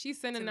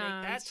 She's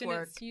synonymous.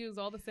 She used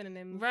all the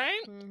synonyms.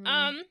 Right?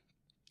 Mm-hmm.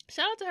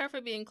 Shout out to her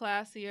for being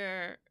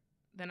classier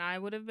than I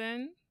would have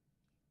been,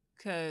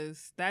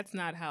 because that's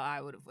not how I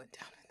would have went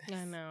down with this.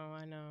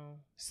 I know.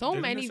 So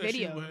Didn't many it say videos.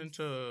 She went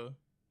into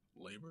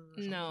labor or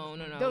something? No.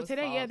 No,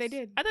 today, yeah, they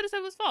did. I thought it said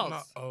it was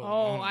false.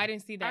 I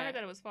didn't see that. I heard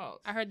that it was false.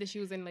 I heard that she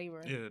was in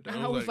labor. Yeah,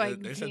 I was like,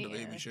 they said the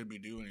baby should be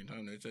due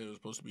anytime. They said it was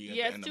supposed to be at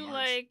the end it's of due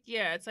March.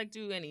 it's like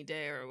due any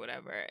day or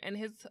whatever. And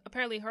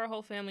apparently her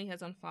whole family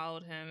has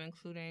unfollowed him,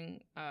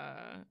 including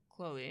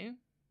Chloe.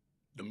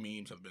 The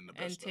memes have been the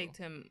And best. tagged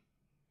him.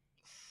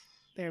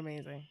 They're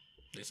amazing.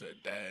 They said,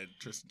 "Dad,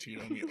 Tristan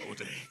cheated on me all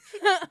day."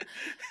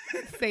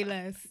 Say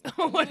less.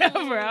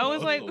 Whatever. I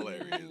was like,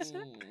 hilarious.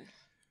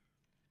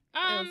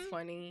 It was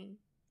funny.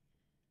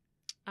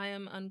 I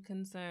am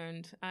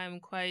unconcerned. I'm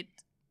quite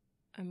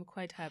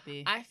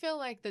happy. I feel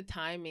like the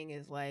timing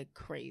is like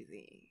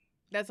crazy.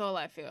 That's all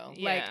I feel.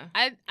 Yeah.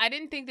 Like I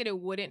didn't think that it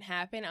wouldn't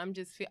happen.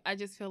 I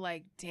just feel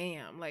like,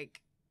 damn,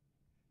 like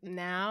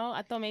now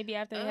I thought maybe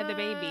after they had the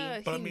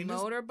baby. But He I mean,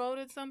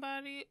 motorboated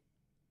somebody.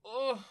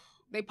 Oh,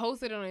 They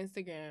posted it on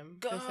Instagram.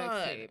 The sex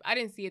God. tape. I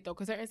didn't see it though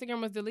because her Instagram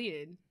was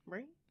deleted.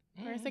 Right?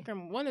 Her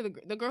Instagram. One of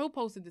the girl who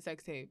posted the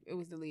sex tape. It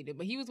was deleted,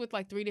 but he was with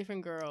like 3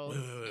 different girls.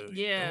 Wait.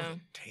 Yeah. That was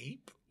a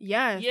tape?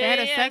 Yes, they had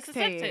a sex it's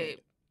a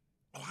tape.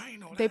 Oh, I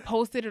didn't know that. They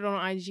posted it on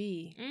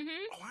IG, Mm-hmm.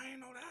 Oh, I didn't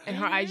know that. and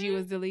her IG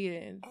was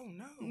deleted. Oh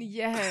no.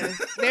 Yes,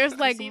 there's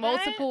like see that?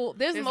 multiple.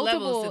 There's There's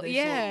levels multiple. to this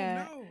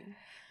Yeah. Oh, no.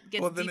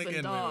 Gets Well, then deep again,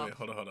 in dog. wait,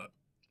 hold on.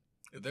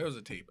 If there was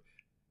a tape,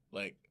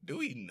 like, do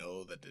we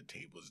know that the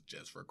tape was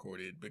just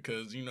recorded?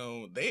 Because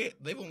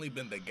they've only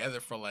been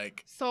together for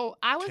like. So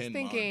I was 10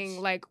 thinking,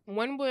 months. like,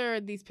 when were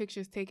these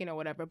pictures taken or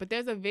whatever? But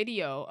there's a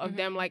video of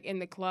them like in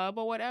the club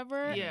or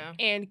whatever. Yeah.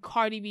 And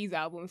Cardi B's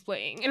album's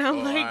playing, and I'm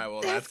Oh, like, alright,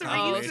 well, that's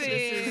confirmation. This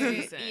is recent.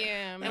 recent.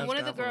 Yeah, man. And one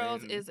of the girls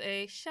confirmation. is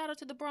a shout out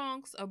to the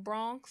Bronx, a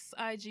Bronx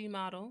IG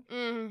model,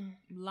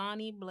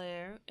 Lonnie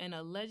Blair, an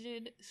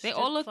alleged They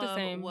all strip look the club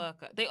same.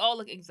 worker. They all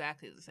look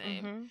exactly the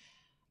same.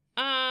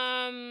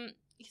 Mhm.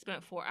 He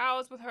spent 4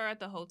 hours with her at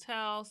the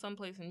hotel,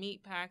 someplace in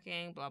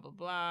meatpacking, blah blah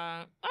blah.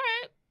 All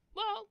right,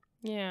 well,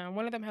 Yeah,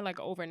 one of them had like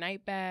an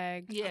overnight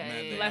bag. yeah,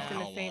 Man, they left know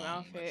in how the same long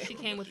outfit. that She shit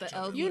came was with the each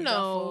other. LV You know,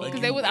 duffel. Like, because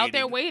you they was out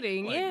there waited.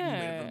 waiting. Like, you waited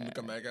for them Yeah, to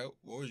come back out.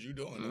 What was you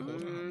doing the whole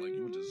time? Like,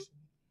 you were just.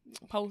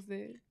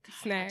 posted I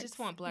snacks. just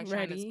want Black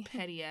ready. China's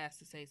petty ass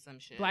to say some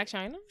shit. Black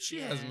China. She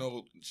Yeah. has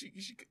no. She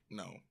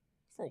no.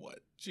 For what?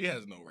 She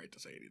has no right to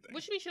say anything.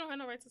 What you mean she don't have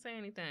no right to say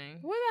anything?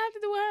 What does that have to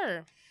do with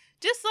her?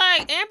 Just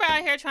like Amber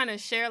out here trying to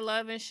share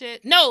love and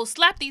shit. No,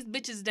 slap these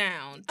bitches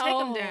down. Take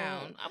them Oh.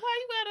 down. Why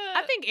you gotta?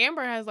 I think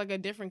Amber has like a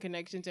different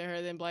connection to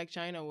her than Black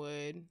China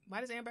would.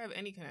 Why does Amber have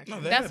any connection?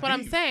 No, they That's had what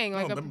I'm beef. saying, No,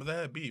 like a- remember they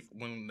had beef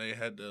when they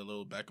had the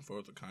little back and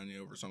forth with Kanye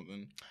over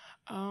something,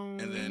 Oh.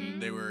 and then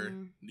they were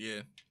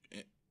yeah.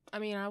 I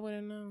mean, I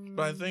wouldn't know.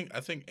 But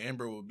I think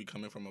Amber would be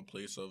coming from a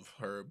place of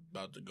her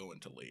about to go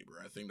into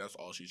labor. I think that's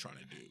all she's trying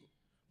to do.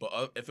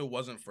 But if it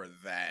wasn't for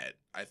that,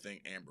 I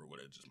think Amber would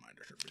have just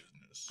minded her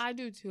business. I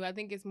do too. I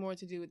think it's more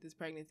to do with this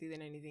pregnancy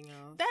than anything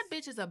else. That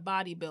bitch is a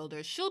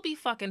bodybuilder. She'll be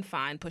fucking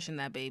fine pushing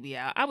that baby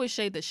out. I would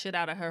shade the shit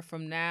out of her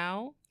from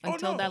now Oh,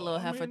 until no, that little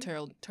I heifer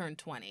mean- turned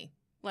 20.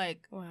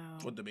 Like, Wow.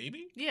 With the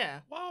baby? yeah,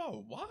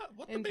 Wow, what?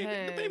 What the Intense.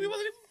 baby? The baby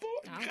wasn't even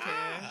born. I don't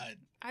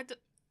care. God.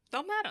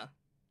 Don't matter.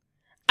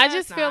 I Does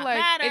just feel not like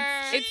matter.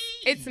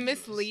 it's Jesus.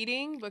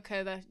 misleading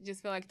because I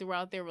just feel like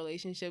throughout their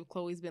relationship,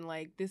 Chloe's been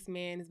like, this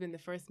man has been the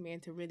first man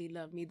to really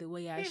love me the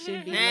way I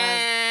should be loved.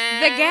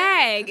 The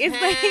gag.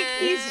 It's like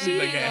he's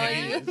cheating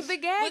gag on you. is. The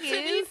gag But to be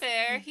is.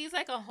 fair, he's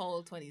like a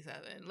whole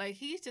 27. Like,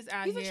 he's just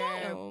out He's a here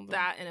child.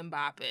 batting and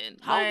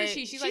bopping. How old is Like,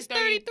 she? She's like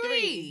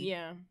 33.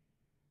 Yeah.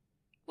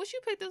 What you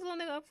picked this little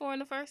nigga up for in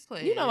the first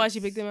place? You know why she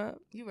picked him up.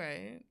 You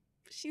right.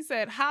 She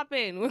said, hop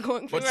in. We're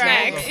going for But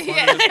snacks. you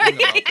know the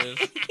funniest thing about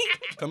this?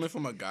 Coming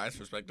from a guy's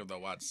perspective that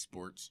watch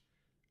sports,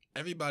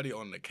 everybody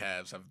on the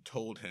Cavs have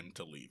told him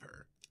to leave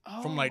her.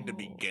 From like the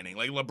beginning.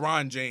 Like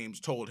LeBron James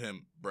told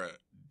him, bruh,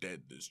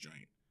 dead this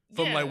joint.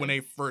 From like when they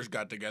first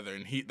got together,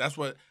 and that's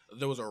what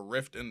there was a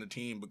rift in the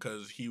team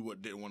because he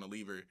didn't want to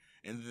leave her,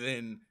 and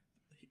then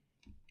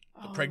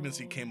the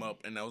pregnancy came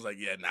up, and I was like,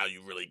 yeah, now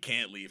you really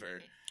can't leave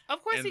her.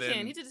 Of course And he then-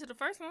 can. He did it to the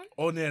first one.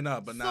 Oh yeah, no,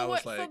 but now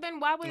it's like So then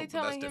why were they no, but that's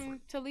telling him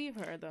different. to leave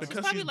her though? Because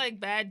It's probably she's- like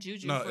bad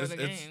juju No, for the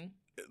it's- game.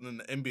 in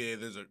the NBA.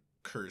 There's a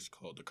curse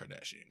called the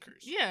Kardashian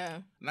curse. Yeah.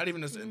 Not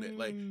even this NBA.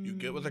 Like you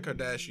get with a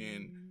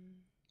Kardashian,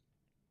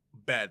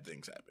 bad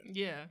things happen.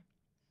 Yeah.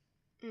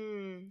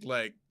 Mm.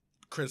 Like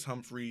Chris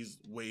Humphries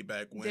way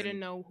back when. Didn't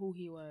know who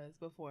he was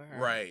before her.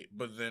 Right,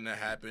 but then it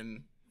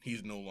happened.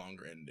 He's no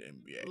longer in the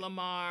NBA.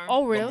 Lamar.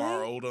 Oh, really?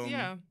 Lamar Odom.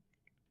 Yeah.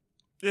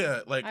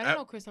 Yeah, like I didn't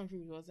know Chris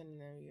Humphries wasn't in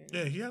there yet.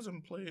 Yeah, he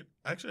hasn't played.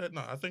 Actually,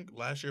 no, I think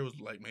last year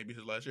was like maybe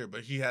his last year,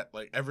 but he had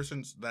like ever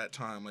since that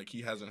time, like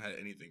he hasn't had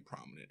anything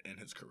prominent in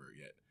his career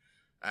yet.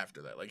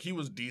 After that, like he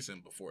was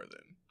decent before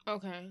then.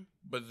 Okay.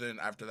 But then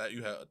after that,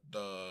 you had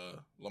the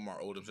Lamar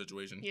Odom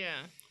situation. Yeah.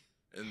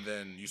 And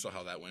then you saw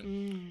how that went.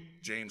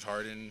 James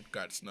Harden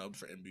got snubbed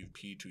for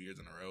MVP 2 years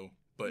in a row.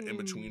 But in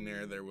between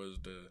there was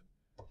the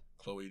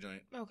Chloe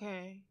joint.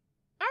 Okay.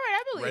 All right,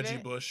 I believe Reggie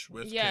it. Bush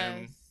with Yes.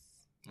 Kim.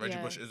 Reggie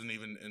Yes. Bush isn't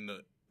even in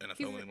the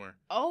NFL anymore.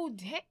 Oh,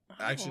 damn.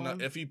 Actually,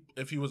 not, if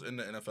he was in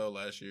the NFL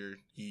last year,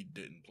 he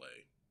didn't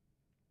play.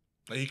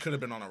 Like, he could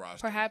have been on a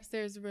roster. Perhaps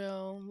there's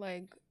real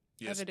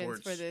evidence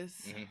for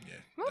this. Mm-hmm,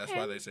 yeah, that's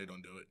why they say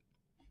don't do it.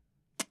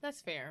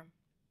 That's fair.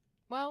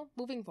 Well,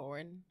 moving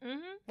forward.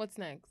 What's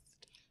next?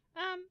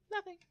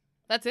 Nothing.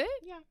 That's it?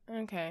 Yeah.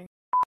 Okay.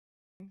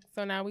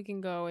 So now we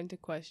can go into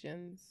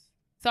questions.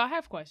 So I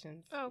have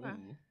questions. Oh,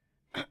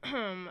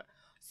 okay.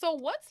 So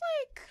what's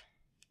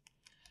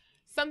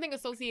something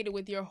associated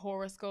with your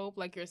horoscope,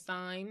 like your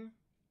sign?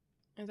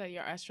 Is that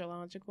your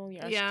astrological?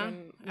 Your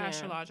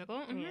astrological.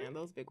 Mm-hmm. Yeah,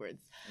 those big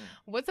words.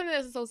 What's something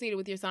that's associated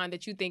with your sign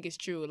that you think is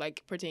true,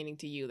 like pertaining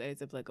to you, that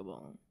is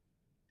applicable?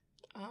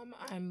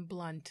 I'm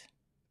blunt.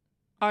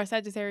 Are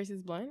Sagittarius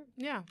is blunt?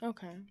 Yeah.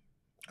 Okay.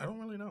 I don't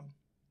really know.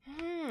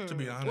 To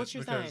be honest, what's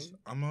your because sign?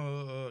 I'm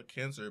a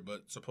Cancer,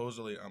 but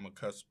supposedly I'm a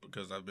cusp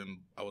because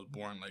I was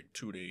born like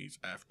 2 days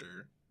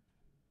after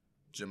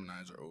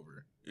Geminis are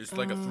over. It's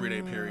like a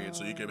 3-day period,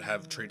 so you could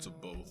have traits of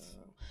both.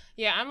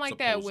 Yeah, I'm like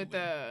that with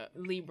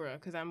Libra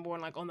because I'm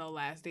born like on the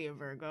last day of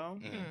Virgo.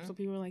 Mm-hmm. So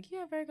people are like,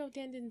 yeah, Virgo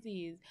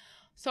tendencies.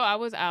 So I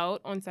was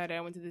out on Saturday.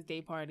 I went to this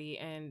day party,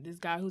 and this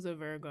guy who's a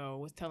Virgo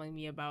was telling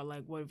me about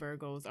like what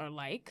Virgos are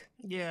like.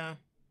 Yeah.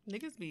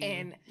 Niggas be.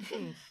 And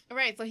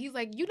right, so he's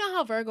like, you know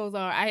how Virgos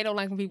are. I don't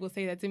like when people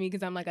say that to me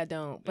because I'm like, I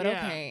don't. But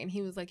okay. And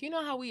he was like, you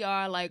know how we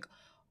are, like,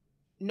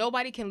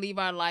 nobody can leave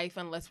our life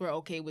unless we're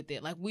okay with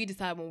it. Like, we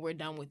decide when we're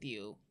done with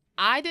you.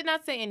 I did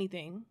not say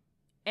anything.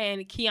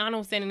 And Kiana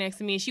was standing next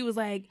to me, and she was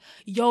like,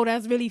 yo,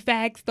 that's really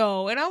facts,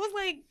 though. And I was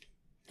like,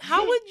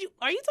 how would you,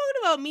 are you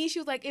talking about me? She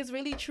was like, it's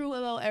really true,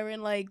 though,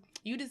 Erin. Like,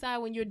 you decide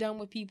when you're done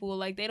with people.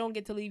 Like, they don't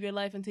get to leave your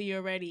life until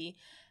you're ready.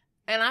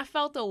 And I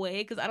felt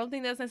away because I don't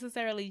think that's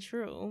necessarily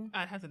true.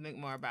 I'd have to think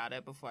more about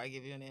it before I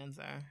give you an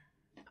answer.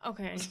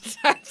 Okay.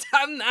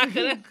 I'm not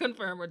going to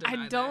confirm or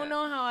deny I don't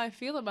know how I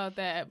feel about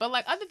that. But,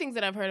 like, other things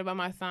that I've heard about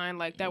my sign,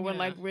 like, that we're,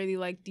 like, really,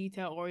 like,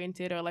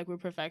 detail-oriented or, like, we're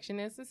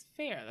perfectionists, is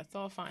fair. That's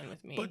all fine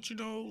with me. But, you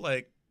know,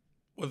 like,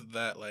 with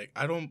that, like,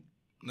 I don't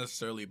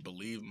necessarily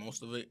believe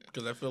most of it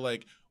because I feel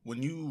like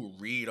when you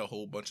read a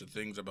whole bunch of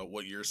things about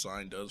what your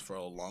sign does for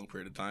a long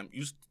period of time,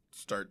 you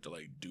start to,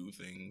 like, do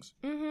things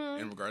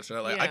in regards to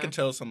that. Like, I could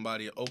tell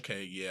somebody,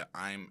 okay, yeah,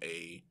 I'm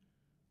a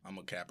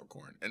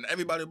Capricorn. And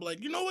everybody will be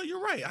like, you know what,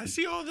 you're right. I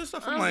see all this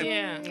stuff. I'm like,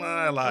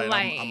 I lied.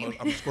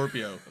 I'm a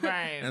Scorpio.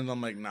 Right. And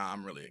I'm like, nah,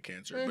 I'm really a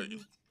Cancer. But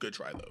good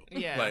try, though.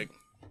 Yeah. Like,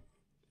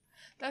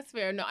 that's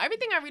fair. No,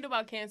 everything I read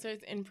about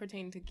Cancers and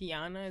pertaining to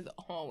Kiana is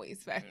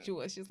always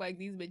factual. It's just like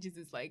these bitches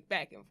is like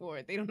back and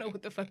forth. They don't know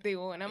what the fuck they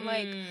want. I'm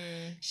like,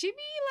 she be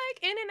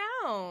like in and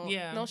out.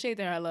 Yeah. No shade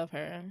there. I love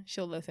her.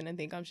 She'll listen and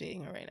think I'm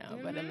shading her right now,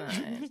 but I'm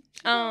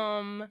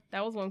not.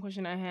 That was one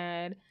question I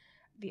had.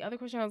 The other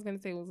question I was gonna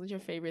say was, what's your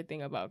favorite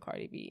thing about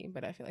Cardi B?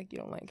 But I feel like you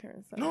don't like her.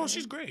 So. no,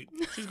 she's great.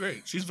 She's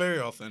great. She's very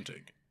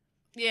authentic.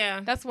 Yeah.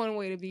 That's one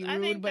way to be I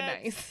rude think but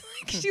that's-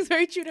 nice. She's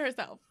very true to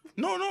herself.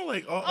 No,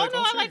 like, Oh, like, no,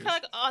 I'm I like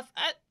serious. her. Like,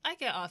 I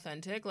get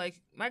authentic.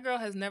 Like, my girl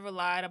has never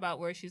lied about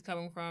where she's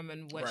coming from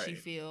and what she Right.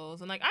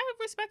 feels. And, like, I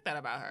respect that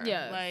about her.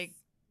 Yeah. Like,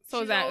 So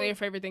she's is that always- your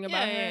favorite thing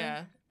about her?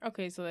 Yeah.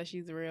 Okay, so that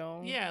she's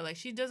real. Yeah, like,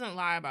 she doesn't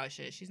lie about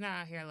shit. She's not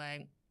out here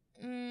like,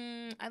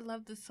 I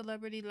love the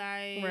celebrity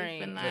life.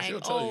 Right. And, Yeah, like, she'll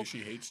tell you she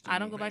hates the I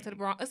don't go back to the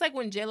Bronx. It's like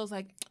when J-Lo's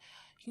like,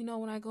 you know,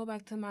 when I go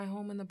back to my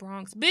home in the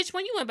Bronx. Bitch,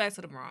 when you went back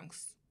to the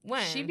Bronx?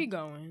 When? She be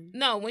going.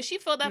 No, when she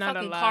filmed that Not a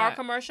fucking lot. car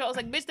commercial, I was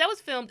like, bitch, that was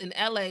filmed in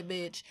L.A.,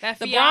 bitch. That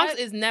The Fiat?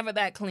 Bronx is never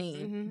that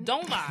clean. Mhm.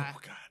 Don't lie. Oh,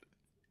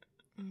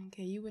 God.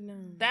 Okay, you would know.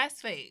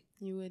 That's fake.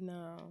 You would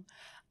know.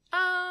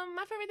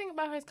 My favorite thing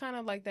about her is kind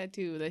of like that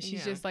too. That she's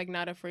Yeah. just like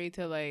not afraid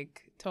to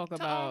like talk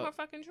Tell all her about.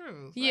 fucking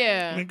truth.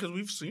 Yeah, I mean, because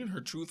we've seen her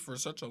truth for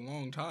such a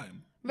long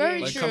time.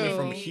 very Like, true. coming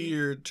from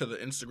here to the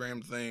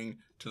Instagram thing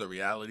to the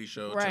reality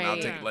show to now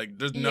Right. take, like,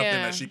 there's nothing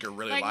Yeah. that she could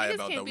really Like, lie niggas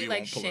about can't that be we like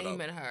won't pull it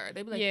shaming up. her.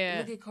 They be like, Yeah.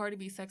 look at Cardi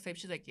B sex tape.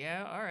 She's like,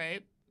 yeah, all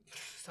right.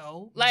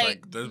 So, It's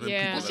like, there's been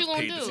yeah. people What you that's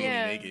paid gonna to do? see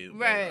Yeah. me naked. Like,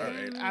 right. all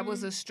right. I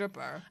was a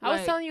stripper. I was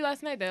Like, telling you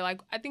last night that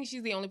like I think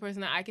she's the only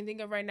person that I can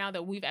think of right now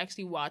that we've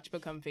actually watched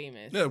become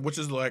famous. Yeah, which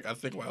is like I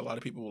think why a lot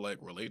of people like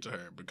relate to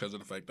her because of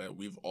the fact that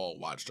we've all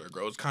watched her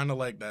grow. It's kind of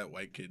like that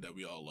white kid that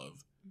we all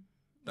love.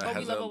 That oh,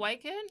 we love a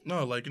white kid?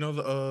 No, like, you know,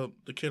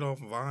 the kid off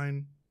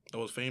Vine that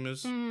was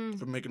famous Mm,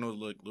 for making those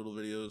like little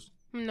videos.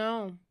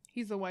 no.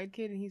 He's a white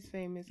kid and he's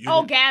famous. You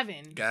Oh, know-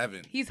 Gavin.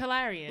 Gavin. He's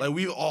hilarious. Like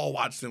we all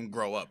watched him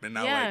grow up, and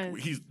now Yes.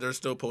 like they're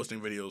still posting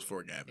videos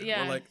for Gavin. Yes.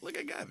 We're like, look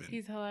at Gavin.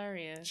 He's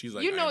hilarious. She's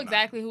like, you know I'm not.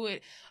 exactly who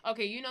it.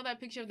 Okay, you know that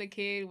picture of the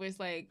kid where it's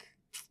like,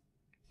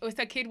 it's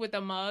a kid with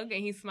a mug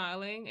and he's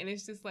smiling, and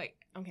it's just like,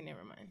 okay,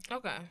 never mind.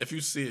 Okay. If you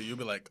see it, you'll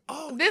be like,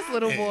 oh, This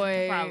little Gavin.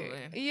 boy,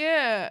 Probably.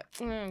 Yeah.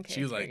 Okay,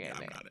 She's like, forget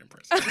I'm it. not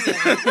impressed.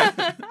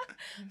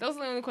 Those are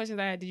the only questions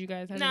I had. Did you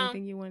guys have No.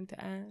 anything you wanted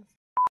to ask?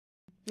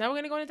 Now we're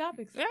gonna go into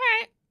topics. All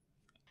right.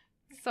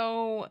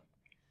 So,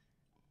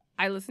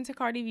 I listened to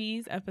Cardi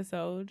B's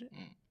episode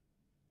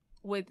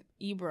with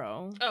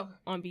Ebro Oh.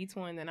 on Beats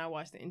One. Then I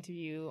watched the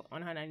interview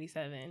on Hot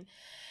 97.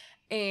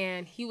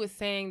 And he was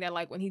saying that,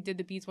 like, when he did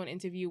the Beats One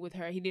interview with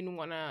her, he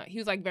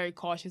was, like, very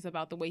cautious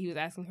about the way he was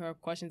asking her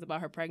questions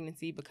about her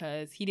pregnancy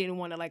because he didn't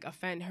want to, like,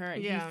 offend her.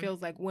 And Yeah. he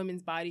feels like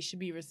women's bodies should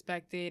be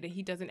respected. And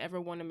he doesn't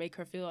ever want to make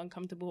her feel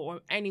uncomfortable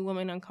or any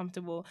woman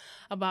uncomfortable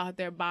about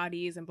their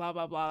bodies and blah,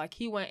 blah, blah. Like,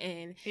 he went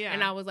in. Yeah.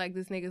 And I was like,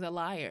 this nigga's a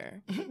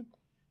liar.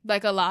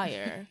 Like, a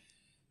liar.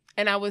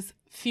 And I was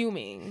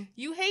fuming.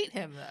 You hate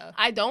him though.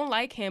 I don't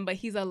like him, but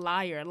he's a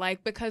liar.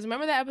 Like, because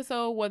remember that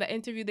episode where the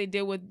interview they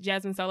did with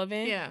Jasmine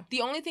Sullivan? Yeah.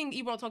 The only thing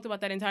Ebro talked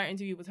about that entire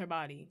interview was her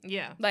body.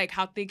 Yeah. Like,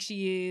 how thick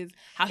she is,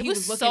 how It he was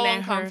was looking so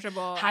at her.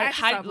 uncomfortable. I How, had to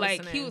stop like,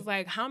 listening. he was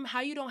like, how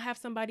you don't have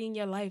somebody in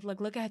your life?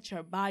 Like, look at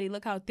your body.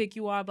 Look how thick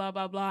you are, blah,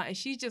 blah, blah. And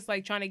she's just,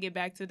 like, trying to get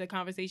back to the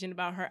conversation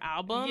about her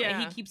album. Yeah.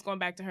 And he keeps going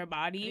back to her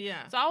body.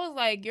 Yeah. So I was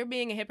like, you're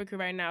being a hypocrite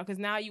right now because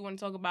now you want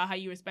to talk about how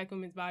you respect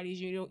women's bodies.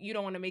 You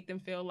don't want to make them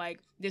feel, like,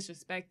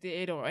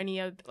 disrespected or any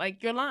other,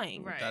 like, you're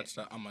lying. Right. That's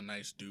the I'm a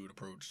nice dude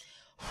approach.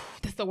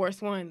 That's the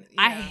worst one.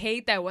 I Yeah.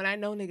 hate that when I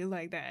know niggas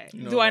like that.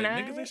 You know, Do I like,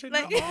 not? Niggas, they should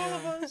Like- know all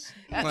of us.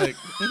 Like,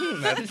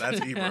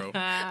 that's Ebro.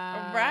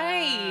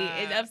 Right.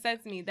 It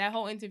upsets me. That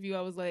whole interview,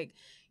 I was like,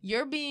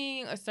 you're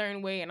being a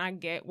certain way, and I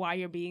get why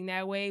you're being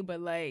that way, but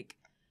like,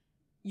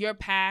 your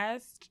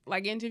past,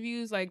 like,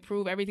 interviews, like,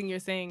 prove everything you're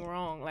saying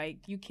wrong.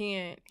 Like, you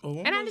can't. Well,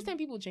 when And I was- understand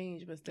people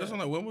change, but still. That's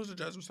not like when was the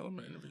Jasmine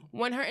Sullivan interview?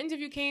 When her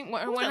interview came,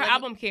 when was her that, like,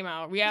 album came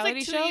out, It was reality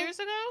like 2 show. years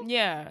ago?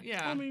 Yeah.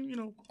 Yeah. I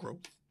mean, growth.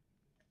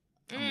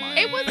 I'm Mm. lying.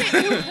 It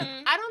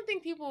wasn't. I don't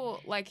think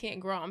people like can't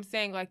grow. I'm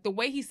saying like the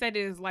way he said it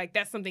is like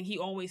that's something he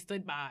always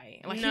stood by.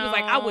 And, like he was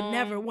like, I would No.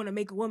 never want to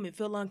make a woman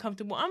feel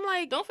uncomfortable. I'm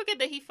like, Don't forget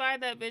that he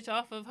fired that bitch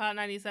off of Hot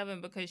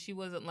 97 because she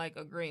wasn't like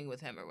agreeing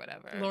with him or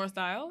whatever. Laura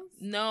Styles.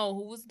 No,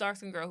 who was the dark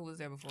skinned girl who was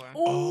there before?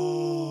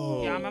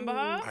 Oh. Y'all remember her?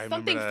 I remember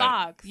Something that.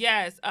 Fox.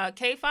 Yes,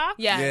 K Fox.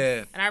 Yes.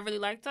 Yeah. And I really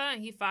liked her,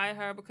 and he fired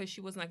her because she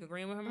wasn't like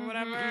agreeing with him or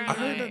whatever. Mhm, I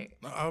heard Like,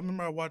 that. I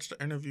remember I watched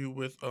the interview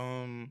with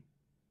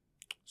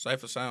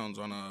Cypher Sounds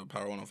on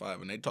Power 105,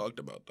 and they talked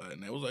about that,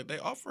 and it was like they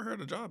offered her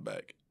the job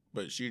back,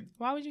 but she.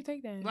 Why would you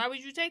take that? Why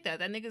would you take that?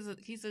 That nigga's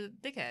he's a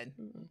dickhead.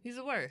 He's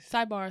the worst.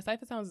 Sidebar.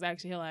 Cypher Sounds is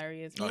actually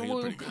hilarious. Oh, he's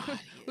When pretty good.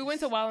 we went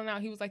to Wild 'N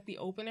Out. He was like the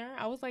opener.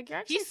 I was like, you're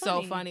actually He's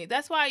so funny.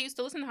 That's why I used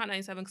to listen to Hot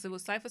 97 because it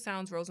was Cypher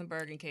Sounds,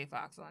 Rosenberg, and K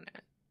Fox on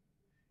it.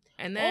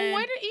 And then Oh,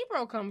 where did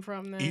Ebro come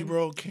from then?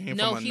 Ebro came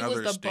No, from he was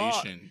another the boss.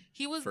 station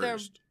he was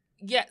first.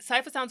 Yeah,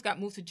 Cypher Sounds got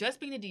moved to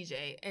just being a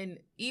DJ, and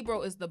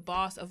Ebro is the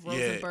boss of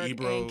Rosenberg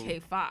Ebro- and K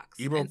Fox.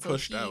 Ebro And so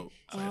pushed he- out.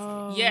 Cypher.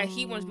 Oh. Yeah,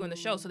 he wanted to be on the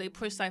show, so they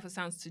pushed Cypher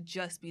Sounds to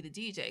just be the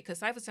DJ because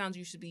Cypher Sounds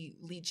used to be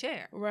lead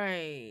chair.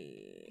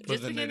 Right.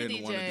 But just then they became a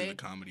didn't want to do DJ. the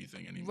comedy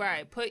thing anymore.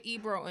 Right, put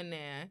Ebro in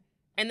there,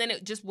 and then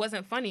it just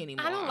wasn't funny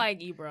anymore. I don't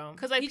like Ebro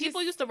because like He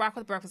people just- used to rock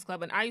with Breakfast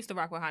Club, and I used to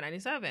rock with Hot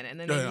 97, and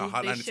then No, they, no, moved,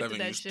 Hot they shifted 97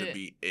 that used shit. to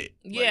be it.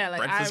 Yeah, like,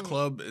 Breakfast I-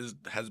 Club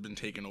has been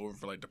taken over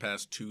for like the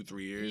past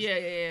 2-3 years.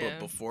 Yeah. But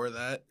before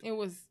that, It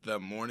was, the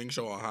morning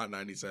show on Hot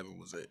 97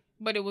 was it.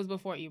 but it was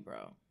before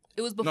Ebro.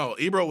 It was before No,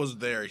 Ebro was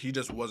there. He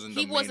just wasn't.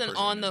 he The main wasn't person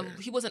on in the his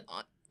ear. he wasn't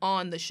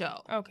on the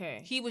show.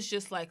 Okay. He was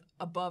just like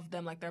above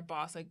them, like their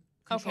boss, like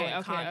controlling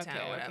Okay, content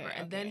okay, or whatever. okay,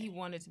 and then okay. he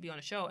wanted to be on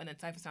a show, and then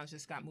Cypher Sounds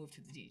just got moved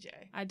to the DJ.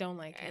 I don't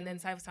like him. And then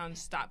Cypher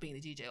Sounds stopped being the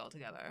DJ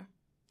altogether.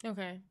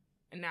 Okay.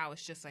 And now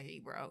it's just like, hey,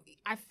 bro,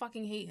 I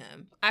fucking hate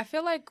him. I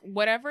feel like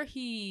whatever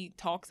he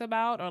talks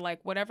about or like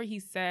whatever he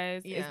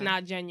says Yeah. is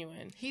not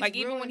genuine. He's like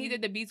even when he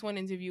ruined- did the Beats One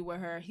interview with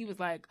her, he was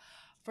like,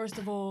 first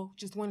of all,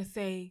 just want to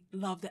say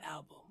love the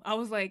album. I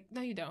was like,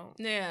 no, you don't.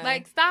 Yeah.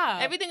 Like,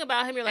 stop. everything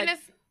about him, you're And like,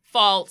 it's-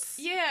 false.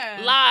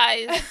 Yeah.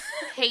 Lies.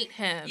 Hate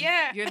him.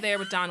 Yeah. You're there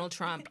with Donald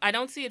Trump. I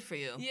don't see it for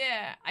you.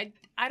 Yeah.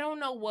 I don't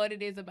know what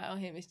it is about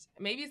him.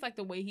 Maybe it's like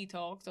the way he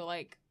talks or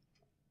like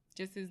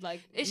just his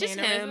like It's just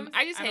him. mannerisms.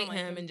 I just don't hate like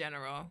him in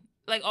general.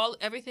 Like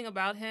everything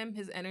about him,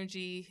 his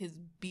energy, his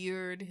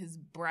beard, his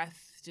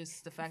breath,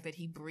 just the fact that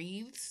he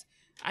breathes,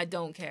 I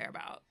don't care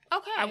about.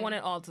 Okay. I want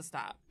it all to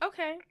stop.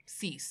 Okay.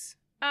 Cease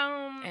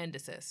Um and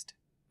desist.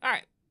 All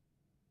right.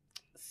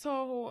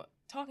 So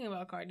talking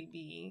about Cardi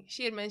B,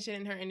 she had mentioned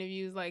in her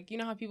interviews, like, you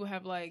know how people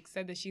have like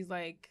said that she's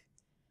like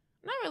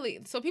not really.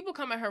 So people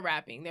come at her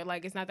rapping. They're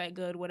like, it's not that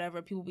good,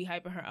 whatever. People be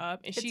hyping her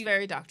up. And It's she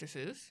very Dr.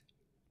 Seuss.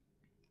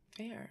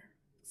 fair.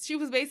 She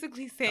was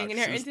basically saying in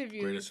her Dr. Seuss,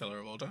 interview, greatest seller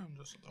of all time.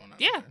 Just throwing that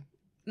Yeah. out there.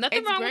 Nothing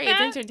it's wrong great. with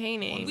that. It's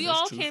entertaining. We One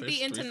all fish, two can't fish,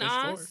 be into three fish,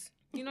 four. Nas.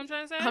 You know what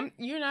I'm trying to say?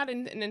 You're not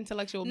an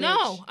intellectual bitch.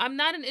 No, I'm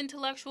not an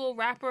intellectual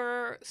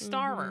rapper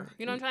starer. Mhm.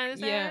 You know what I'm trying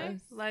to say? Yes.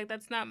 Like,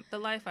 that's not the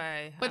life But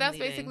I'm that's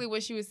leading. basically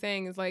what she was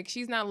saying is like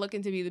she's not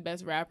looking to be the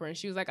best rapper, and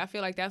she was like, I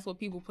feel like that's what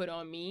people put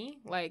on me.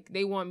 Like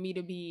they want me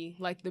to be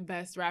like the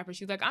best rapper.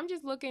 She's like, I'm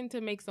just looking to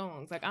make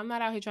songs. Like I'm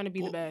not out here trying to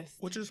be the best.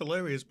 Which is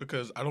hilarious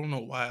because I don't know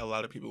why a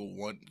lot of people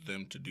want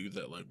them to do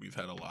that. Like we've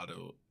had a lot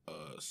of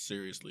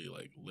seriously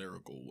like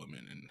lyrical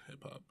women in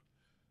hip hop.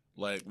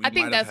 Like we I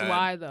think might have that's had-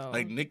 why though.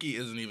 Like Nicki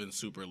isn't even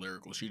super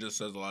lyrical. She just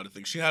says a lot of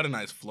things. She had a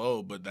nice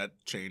flow, but that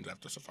changed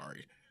after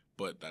Safari.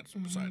 But that's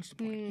besides the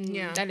point.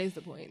 Yeah. That is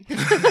the point.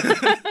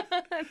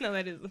 No,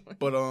 that is the point.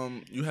 But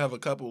you have a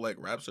couple like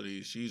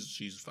Rhapsody.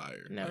 She's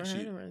fire. Never Like,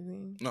 heard of her.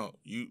 No,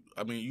 you.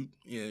 I mean,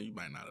 you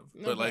might not have.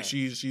 But like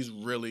Okay. she's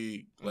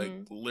really like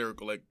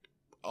lyrical. Like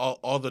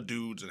all the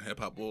dudes in hip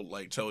hop will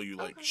like tell you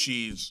like Okay.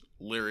 she's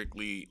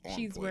lyrically on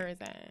She's point. where is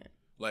that?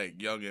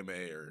 Like Young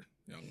M.A. or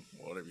Young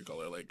whatever you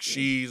call her. Like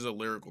she's a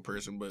lyrical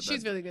person, but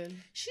She's really good.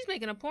 She's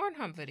making a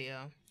Pornhub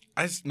video.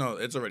 no,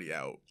 it's already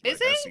out. Is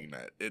Like, it? I've seen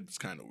that. It's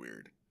kind of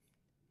weird.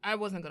 I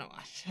wasn't gonna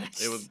watch.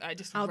 It was- I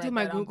just. I'll read do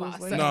my that on Googles Boss.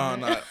 later. No,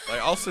 not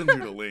like I'll send you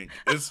the link.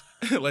 It's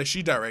like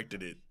she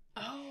directed it.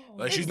 Oh.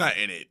 Like she's not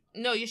in it.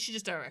 No, she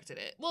just directed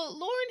it. Well,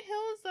 Lauryn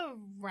Hill is a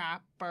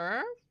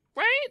rapper,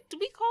 right? Do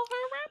we call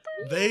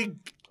her a rapper? They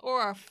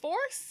Or a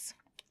force?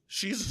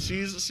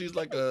 she's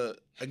like a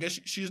I guess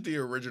she's the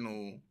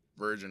original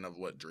version of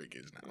what Drake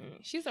is now.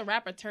 She's a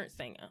rapper turned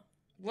singer.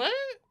 What?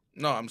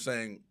 No, I'm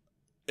saying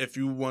if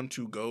you want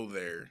to go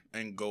there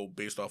and go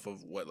based off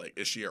of what like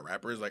is she a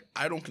rapper? Is like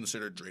I don't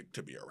consider Drake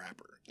to be a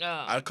rapper.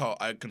 Oh.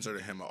 I consider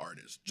him an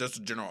artist, just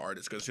a general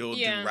artist, because he'll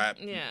Yeah, do rap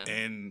yeah.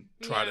 and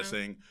try to Yeah.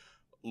 sing.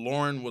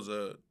 Lauren was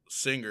a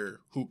singer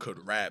who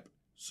could rap,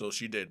 so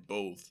she did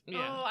both.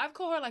 Yeah. Oh, I've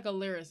called her like a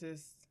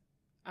lyricist.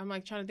 I'm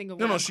like trying to think of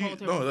No, what no, I've she- called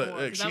her no, before.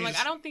 like, 'Cause I'm like,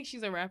 she's- I don't think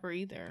she's a rapper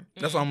either.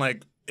 That's why I'm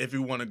like, if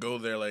you want to go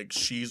there, like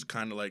she's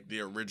kind of like the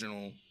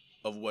original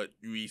of what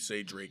we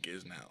say Drake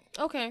is now.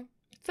 Okay,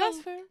 So, that's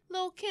fair.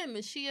 Lil Kim,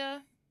 is she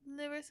a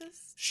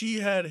lyricist? She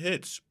had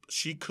hits.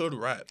 She could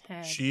rap.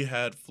 Had. She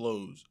had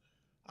flows.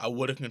 I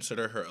wouldn't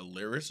consider her a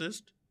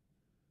lyricist.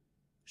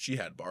 She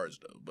had bars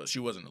though, but she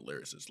wasn't a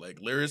lyricist. Like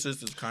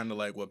lyricist is kind of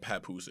like what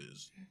Papoose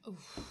is.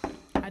 Oof.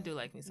 I do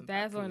like me some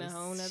That's Papoose. on a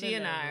whole nother She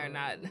and I are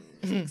not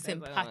level.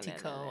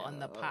 simpatico on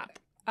the pop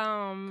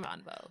Um.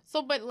 convo.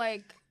 So, but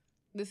like,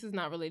 this is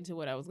not related to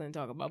what I was going to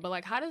talk about. But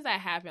like, how does that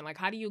happen? Like,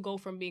 how do you go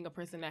from being a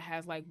person that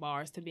has like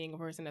bars to being a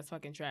person that's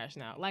fucking trash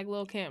now? Like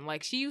Lil Kim,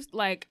 like she used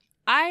like.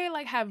 I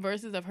like have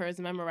verses of hers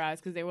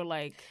memorized because they were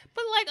like,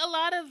 But like a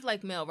lot of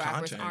like male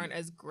rappers Content. aren't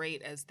as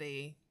great as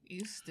they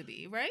used to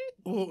be, right?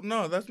 Well,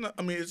 no, that's not.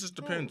 I mean, it just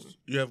depends.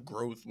 You have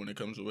growth when it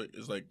comes to it.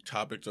 It's like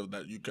topics of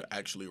that you could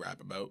actually rap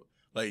about.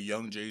 Like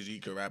young Jay-Z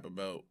could rap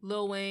about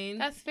Lil Wayne.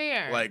 that's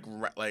fair.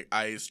 like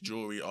ice,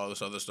 jewelry, all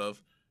this other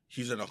stuff.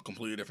 He's in a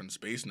completely different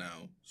space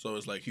now, so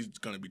it's like he's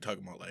gonna be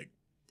talking about like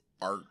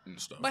art and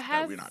stuff. But that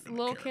has we're not gonna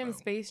Lil care Kim's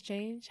about. face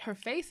changed? Her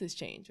face has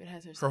changed. It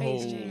has her Her face whole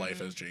changed. life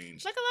has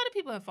changed. like a lot of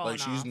people have fallen Like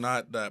she's off.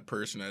 not that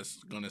person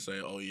that's gonna say,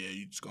 "Oh yeah,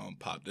 you just gonna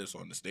pop this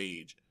on the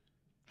stage."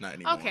 Not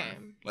anymore. Okay.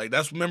 Like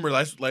that's remember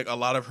that's like a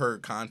lot of her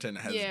content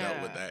has dealt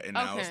Yeah. with that, and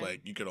now it's Okay.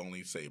 like you could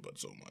only say but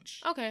so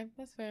much. Okay,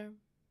 that's fair.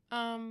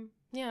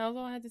 Yeah, that's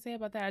all I had to say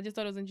about that. I just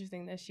thought it was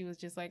interesting that she was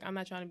just like, I'm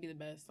not trying to be the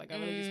best. Like, I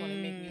really just want to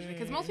make music.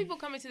 Because most people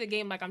come into the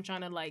game like I'm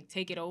trying to like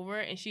take it over,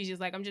 and she's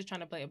just like, I'm just trying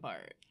to play a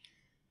part.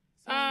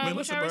 So, I mean,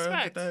 which listen, I bro,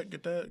 respect.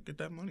 get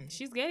that money.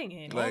 she's getting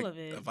it, Like, all of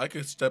it. if I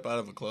could step out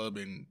of a club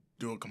and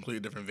do a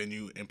completely different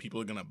venue, and people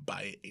are gonna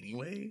buy it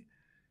anyway,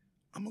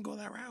 I'm gonna go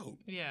that route.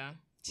 Yeah.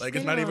 She's Like, it's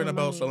getting not all even the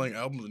about money. selling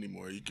albums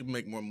anymore. You can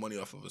make more money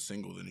off of a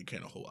single than you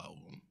can a whole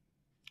album.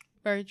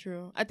 Very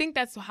true. I think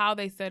that's how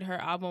they said her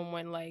album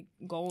went like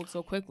gold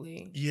so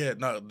quickly. Yeah,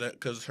 no, that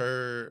because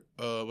her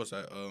what's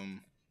that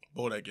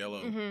Bodak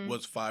Yellow Mhm.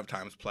 was 5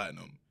 times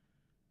platinum,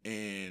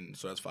 and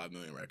so that's 5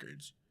 million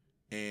records,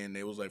 and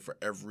it was like for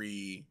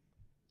every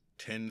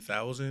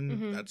 10,000,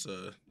 Mhm. that's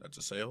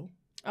a sale.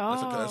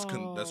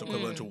 Oh, That's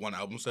equivalent to one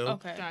album sale.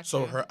 Okay. Gotcha.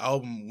 So her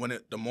album,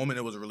 the moment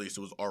it was released,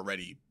 it was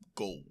already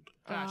gold.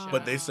 Gotcha.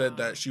 But they said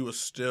that she was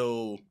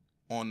still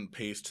on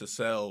pace to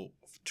sell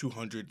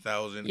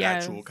 200,000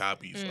 Yes. actual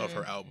copies of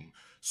her album.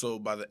 So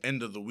by the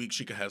end of the week,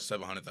 she could have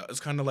 700,000. It's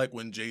kind of like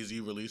when Jay-Z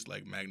released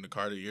like Magna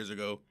Carta years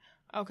ago,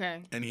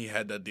 Okay. and he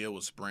had that deal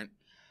with Sprint.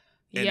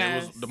 And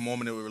Yes. it was the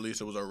moment it was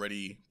released, it was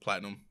already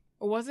platinum.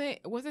 Was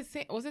it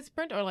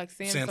Sprint or like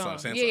Samsung?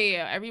 Samsung.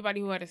 Yeah.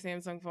 Everybody who had a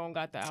Samsung phone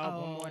got the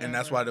album. Oh. Or And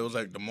that's whatever. why there was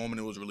like the moment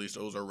it was released,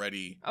 it was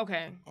already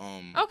Okay.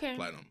 Okay.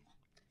 platinum.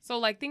 So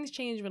like things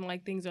change when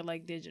like things are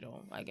like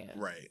digital, I guess.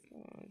 Right.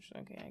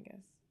 Okay, I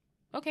guess.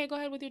 Okay, go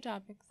ahead with your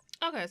topics.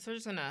 Okay, so we're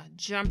just gonna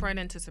jump right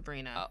into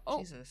Sabrina.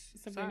 Jesus.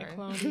 Sabrina Sorry.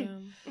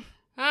 Claudia.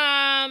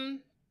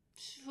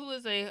 Who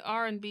is a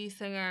R&B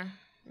singer.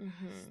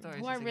 Story's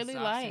Who I just really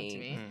exhausting like. to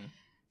me.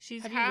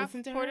 She's Have you half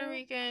listened to Puerto her?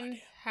 Rican,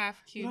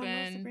 half You don't know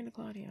Cuban. Sabrina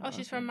Claudia. Oh,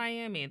 she's from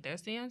Miami.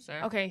 There's the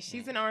answer. Okay,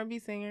 she's an R&B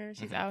singer.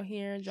 She's out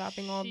here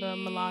dropping all the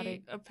She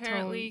melodic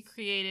apparently tones.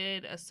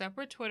 created a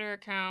separate Twitter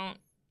account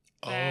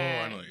Oh, I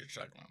that know what you're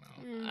talking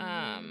about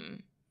now.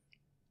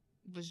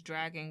 was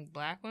dragging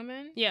black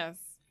women Yes.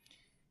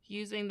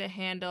 using the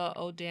handle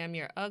 "Oh damn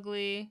you're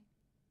ugly"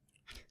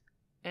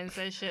 and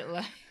said shit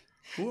like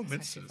Who That's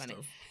admits to actually this funny.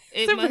 stuff?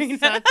 It Sabrina.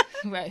 must suck,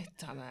 right,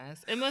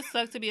 dumbass. It must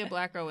suck to be a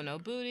black girl with no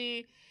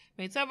booty.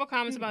 Made several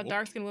comments about Whoop.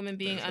 dark-skinned women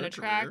being There's her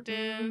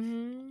unattractive,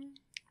 Mhm.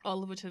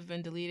 all of which have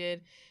been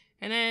deleted.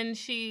 And then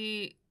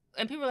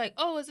people were like,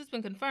 "Oh, has this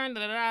been confirmed?"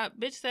 Da, da, da.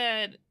 Bitch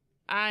said,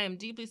 "I am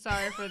deeply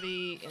sorry for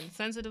the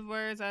insensitive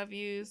words I've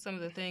used. Some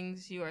of the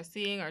things you are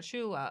seeing are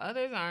true, while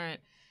others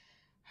aren't.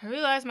 I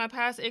realize my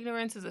past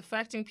ignorance is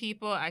affecting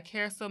people I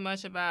care so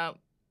much about.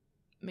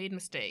 Made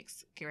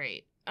mistakes.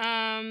 Great.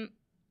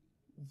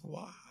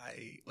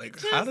 Why? Like,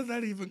 Just- how did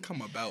that even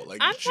come about? Like,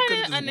 I'm she could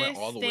trying have to just went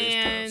all the ways to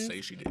understand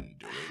say she didn't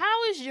do it.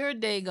 How is your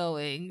day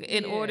going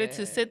in order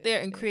to sit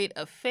there and Yeah. create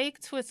a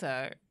fake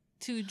Twitter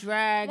to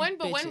drag When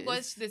bitches?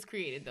 was this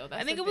created though?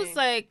 That's I think the it was thing.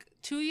 like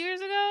 2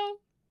 years ago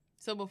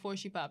so before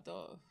she popped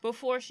off.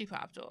 before she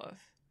popped off.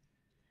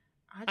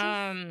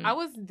 I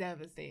was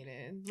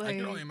devastated. I Like,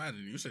 can only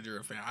imagine. You said you're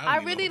a fan. I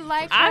don't even really know who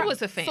like the fuck I you are.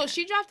 was a fan. So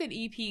she dropped an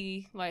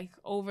EP like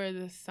over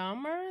the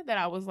summer that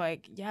I was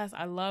like, yes,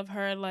 I love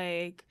her.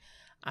 Like,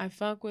 I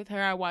fuck with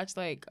her. I watched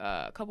like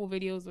a couple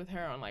videos with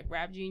her on like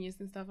Rap Genius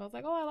and stuff. I was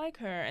like, oh, I like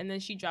her. And then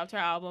she dropped her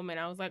album, and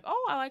I was like,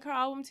 oh, I like her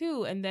album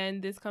too. And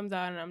then this comes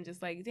out, and I'm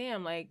just like,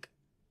 damn, like,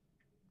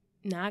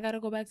 now I gotta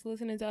go back to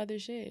listening to other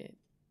shit.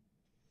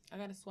 I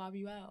gotta swab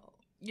you out.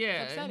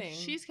 Yeah, upsetting.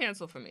 she's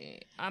canceled for me.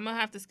 I'm gonna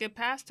have to skip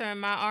past her in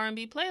my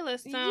R&B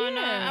playlist on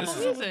Yeah. Apple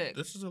This Music.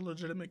 this is a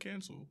legitimate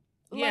cancel.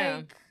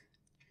 Yeah.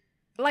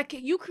 Like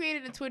you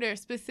created a Twitter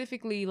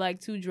specifically like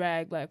to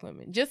drag black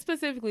women, just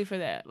specifically for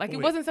that. Like it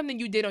Wait. wasn't something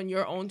you did on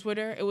your own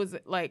Twitter. It was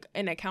like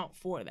an account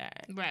for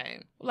that.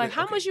 Right. Like Wait,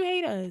 how okay. much you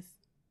hate us?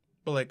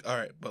 But like, all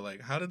right, but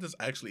like, how did this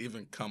actually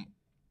even come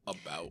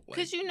about? Like,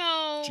 Because you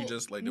know, she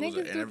just like there was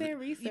an Niggas do interview. their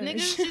research.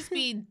 niggas just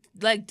be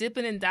like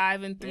dipping and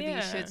diving through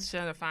Yeah. these shits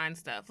trying to find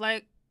stuff.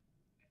 Like,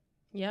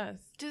 yes,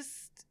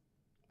 just,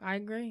 I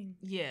agree.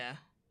 yeah.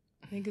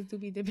 Niggas do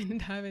be dipping and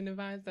diving to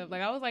find stuff.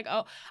 Like I was like,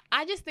 oh,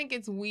 I just think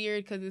it's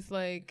weird because it's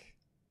like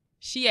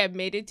she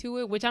admitted to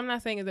it, which I'm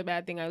not saying is a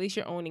bad thing. At least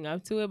you're owning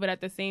up to it. But at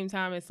the same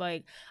time, it's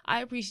like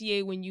I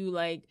appreciate when you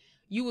like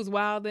you was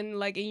wild and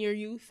like in your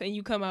youth and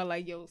you come out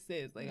like, yo,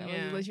 sis, like I'm gonna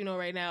Yeah. just let you know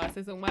right now, I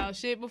said some wild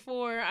shit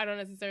before. I don't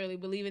necessarily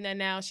believe in that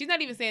now. She's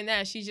not even saying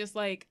that. She's just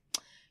like,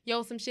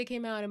 yo, some shit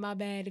came out and my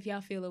bad if y'all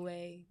feel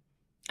away.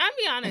 I'll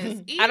be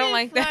honest. I don't even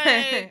like if,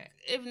 that.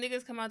 If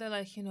niggas come out there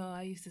like, you know,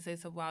 I used to say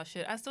some wild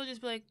shit, I still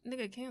just be like,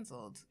 nigga,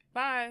 canceled.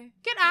 Bye.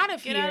 Get out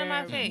of Get here. out of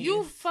my face.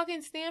 You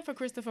fucking stand for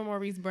Christopher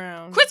Maurice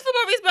Brown. Christopher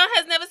Maurice Brown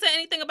has never said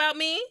anything about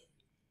me.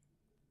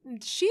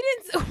 She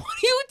didn't. What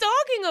are you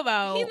talking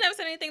about? He's never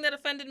said anything that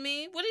offended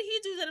me. What did he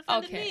do that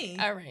offended Okay. me?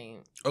 All right.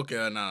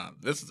 Okay, nah,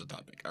 this is a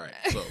topic. All right,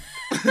 so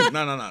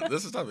no,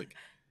 this is a topic.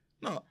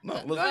 No,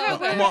 let's,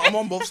 ahead. I'm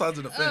on both sides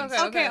of the fence.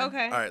 Okay. All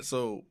right,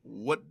 so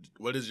what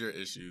is your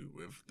issue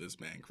with this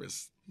man,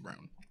 Chris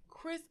Brown?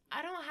 Chris,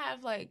 I don't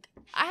have like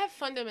I have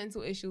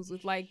fundamental issues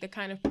with like the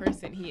kind of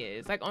person he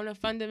is. Like on a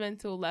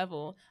fundamental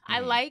level, I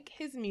Mhm. like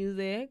his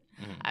music.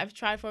 Mhm. I've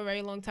tried for a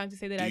very long time to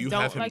say that Do I you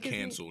don't have him like his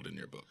canceled in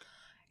your book?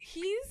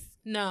 He's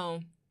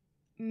No.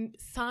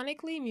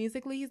 sonically,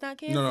 musically, he's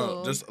not No,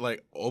 canceled. just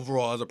like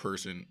overall as a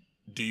person,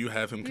 do you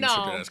have him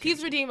considered no. as He's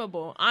canceled?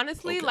 redeemable.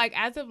 Honestly, Okay. like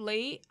as of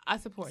late, I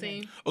support See?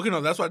 him. Okay,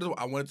 no, that's why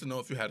I wanted to know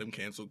if you had him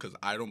canceled because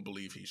I don't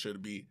believe he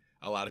should be.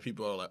 A lot of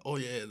people are like, oh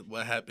yeah,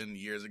 what happened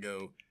years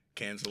ago?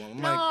 Cancel him.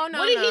 I'm like, No,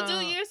 What did no.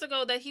 he do years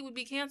ago that he would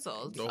be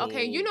canceled? The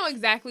Okay, you whole- know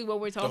exactly what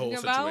we're talking whole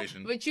about,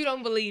 situation. but you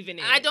don't believe in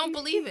it. I don't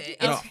believe it.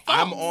 It's no, false.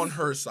 I'm on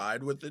her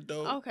side with it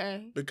though.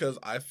 Okay. Because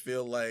I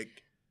feel like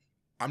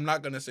I'm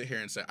not gonna sit here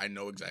and say I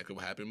know exactly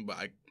what happened, but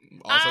I'm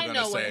also I gonna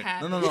know what say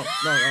happened.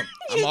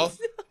 no.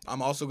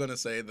 I'm also gonna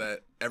say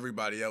that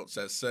everybody else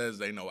that says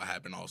they know what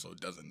happened also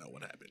doesn't know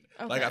what happened.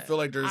 Like I Okay. feel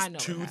like there's I know what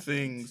two happened.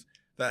 things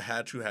that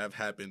had to have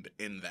happened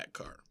in that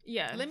car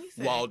Yeah. Let me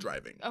see. while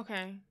driving,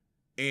 Okay.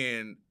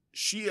 and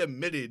she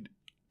admitted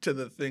to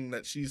the thing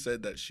that she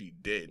said that she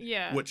did,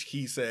 Yeah. which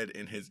he said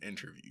in his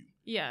interview,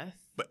 Yes.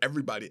 but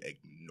everybody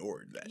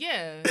ignored that.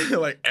 Yeah.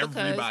 like Because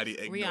everybody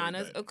ignored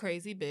Rihanna's that. a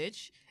crazy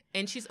bitch.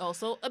 And she's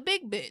also a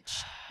big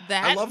bitch.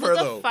 That I love was her, a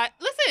though. fight.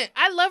 Listen,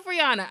 I love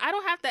Rihanna. I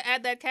don't have to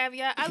add that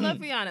caveat. I love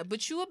Rihanna,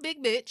 but you a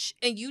big bitch,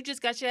 and you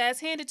just got your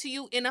ass handed to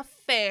you in a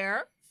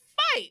fair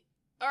fight.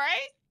 All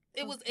right,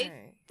 it was a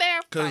Okay.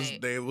 fair Because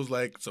fight. they was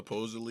like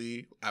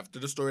supposedly after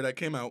the story that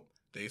came out,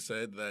 they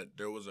said that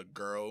there was a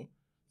girl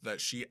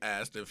that she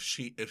asked if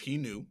he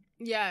knew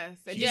Yes.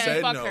 And He yeah,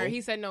 said fuck no. her.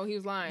 He said no, he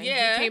was lying.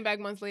 Yeah. He came back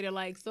months later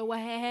like, so what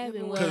had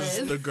happened was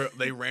because the girl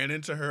they ran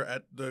into her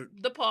at the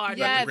The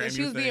party. Yeah. yes, the and she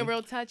Grammy was being thing,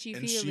 real touchy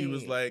and feely. she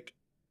was like,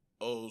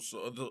 oh,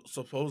 so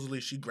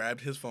supposedly she grabbed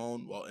his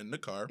phone while in the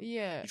car.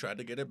 yeah. He tried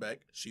to get it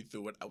back. She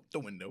threw it out the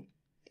window.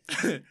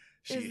 She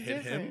It's hit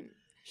him. different.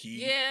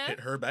 He Yeah. hit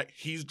her back.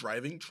 He's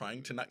driving,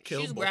 trying to not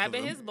kill She's both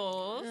grabbing of them. his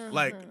balls.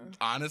 Like,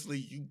 honestly,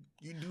 you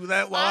do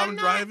that while I'm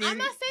driving. I'm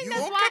not saying you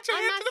that's won't why. catch your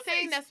I'm hand not to the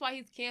saying face. that's why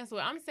he's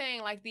canceled. I'm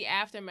saying like the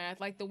aftermath,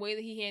 like the way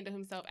that he handled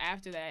himself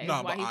after that is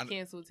Nah, why but he's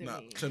canceled to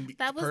me. to me,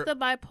 That was the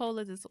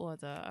bipolar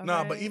disorder. all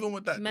Nah, but right? even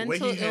with that, the mental way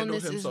he handled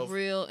illness himself. is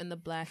real in the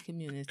Black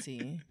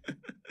community.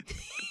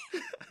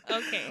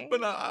 Okay.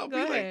 But I'll Go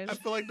be ahead. like,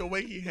 I feel like the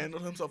way he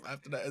handled himself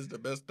after that is the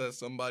best that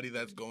somebody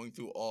that's going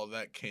through all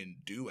that can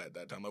do at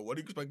that time. Like, what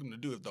do you expect them to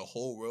do if the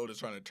whole world is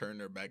trying to turn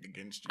their back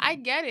against you? I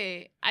get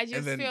it. I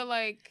just then feel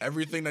like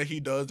Everything that he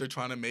does, they're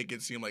trying to make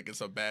it seem like it's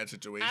a bad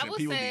situation. I would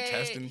People say be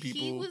testing people.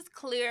 he was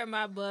clear in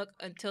my book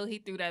until he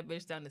threw that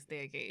bitch down the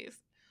staircase.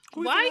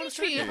 Who Why threw are down you the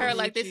treating her staircase?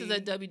 like this is a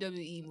Gucci.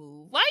 WWE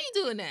move? Why are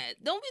you doing that?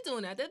 Don't be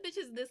doing that. That bitch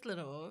is this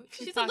little.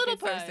 She's a little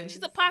pocket person. size.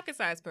 She's a pocket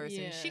sized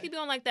person. Yeah. She could be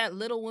on like that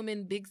Little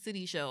Women Big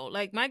City show.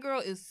 Like my girl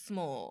is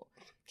small.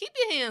 Keep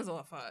your hands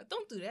off her.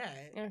 Don't do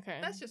that. okay.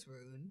 That's just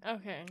rude.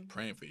 okay.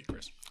 Praying for you,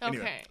 Chris. Okay.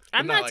 Anyway,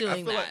 I'm but not like, doing I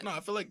feel that. Like, I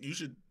feel like you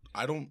should.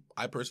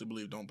 I personally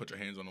believe don't put your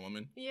hands on a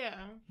woman. Yeah.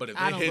 But if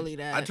I they don't hit, believe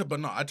that.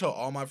 I tell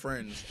all my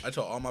friends,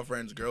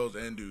 girls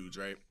and dudes,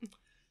 right?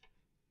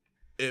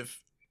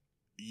 If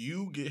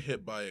you get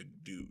hit by a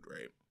dude,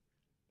 right,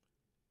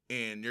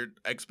 and you're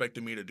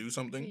expecting me to do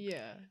something,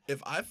 Yeah.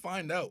 if I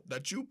find out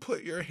that you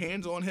put your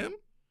hands on him,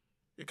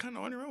 you're kind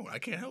of on your own. I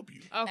can't help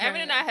you. Okay.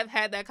 Evan and I have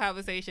had that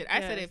conversation. I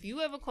said, Yes. if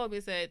you ever called me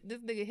and said, this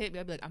nigga hit me,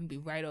 I'd be like, I'm gonna be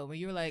right over.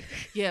 You were like,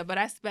 yeah, but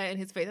I spat in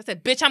his face. I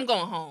said, bitch, I'm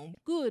going home.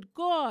 Good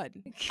God.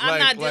 I'm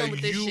not dealing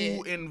with this you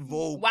shit.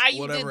 invoke Why you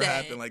whatever did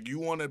that? happened. Like, you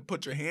want to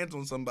put your hands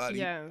on somebody.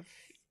 Yeah.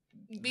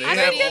 Be They I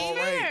have think ready. all it's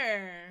right.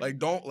 fair. Like,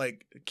 don't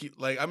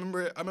keep I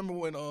remember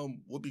when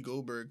Whoopi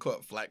Goldberg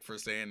caught flack for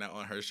saying that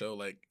on her show.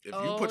 Like, if you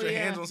Oh, put your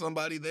hands yeah. on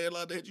somebody, they're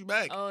allowed to hit you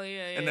back. Oh,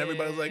 yeah, yeah. And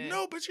everybody was like, yeah.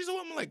 no, but she's a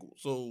woman. Like,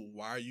 so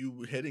why are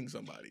you hitting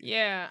somebody?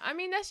 Yeah. I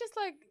mean, that's just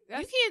like You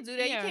that's, can't do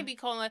that. yeah. You can't be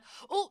calling like,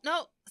 oh,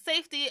 no,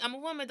 safety. I'm a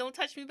woman. Don't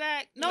touch me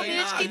back. No, Like,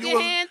 bitch, nah, keep you your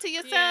wasn't- hand to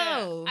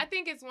yourself. I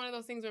think it's one of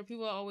those things where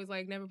people are always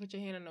like, never put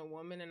your hand on a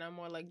woman, and I'm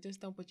more like,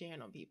 just don't put your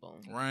hand on people.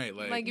 Right.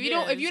 Like if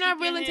Yeah, if you're just not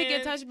keep your willing to get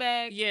hands- touched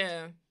back,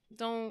 Yeah.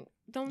 don't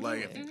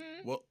Like, do it.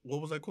 Mhm. what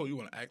was that quote? You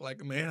want to act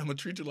like a man? I'm going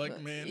to treat you like a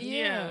man.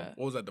 Yeah.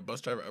 What was that? The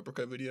bus driver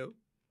uppercut video?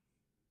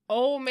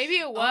 Oh, maybe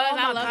it was. Oh I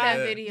my love God. that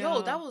video.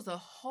 Yo, that was a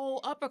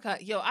whole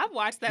uppercut. Yo, I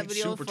watched that He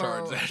video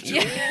supercharged for that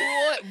shit.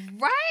 What?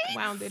 Right?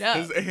 wound it up.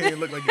 His hand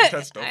looked like he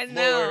touched the I floor.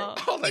 know.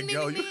 I was like, Ding,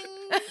 yo, ding, you...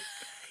 ding.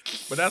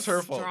 But that's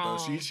her fault, though.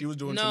 Strong. She was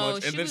doing No, too much.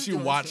 And she then was she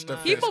doing watched too the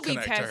much. fist People be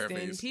connect to her testing.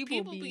 face.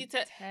 People be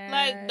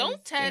like,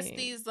 don't test testing.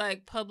 these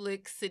like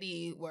public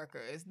city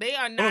workers. They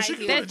are Oh, not she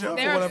could here. go to jail for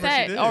They're whatever she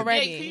upset did.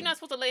 already. Yeah, you're not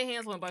supposed to lay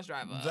hands on a bus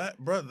driver. That,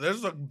 bro,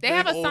 there's a They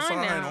have big a old sign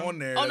sign now. on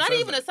there. Oh, that not says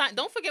even that. a sign.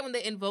 Don't forget when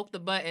they invoke the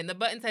button. The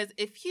button says,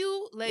 if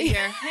you lay your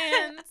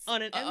hands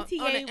On an on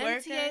MTA an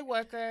MTA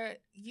worker,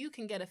 you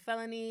can get a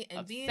felony and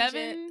Of be in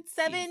 7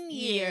 7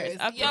 years, years.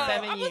 up to Yo,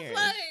 7 I was years.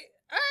 like,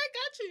 all right,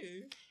 got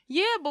you.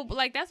 Yeah, but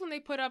like that's when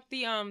they put up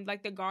the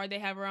like the guard they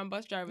have around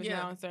bus drivers Yeah.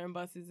 now on certain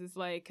buses. It's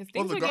like because Oh,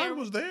 things the were guard getting.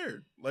 was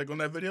there. Like, on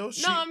that video.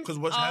 I'm- Because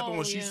what happened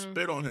was oh, she yeah.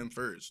 spit on him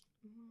first.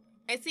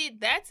 And see,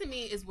 that to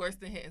me is worse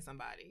than hitting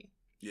somebody.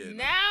 Yeah.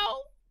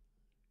 no.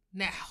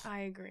 Now.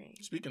 I agree.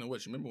 Speaking of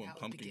which, remember when That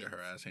would Pumpkin be got good.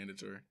 her ass handed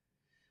to her?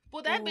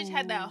 Well, that bitch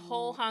had that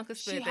whole Ooh. honk of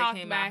spit She that honked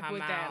came back out her with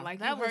mouth. that. Like,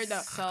 that you heard was the-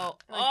 so.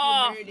 Like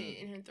oh, you heard it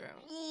in her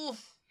throat.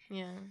 Oof.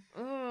 Yeah.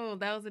 Oh,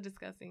 that was a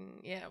disgusting.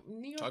 Yeah.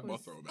 New York Talk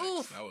was, about throwbacks.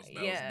 oof.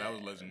 That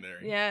was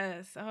legendary.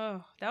 Yes.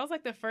 Oh, that was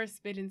like the first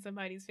spit in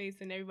somebody's face,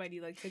 and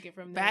everybody like took it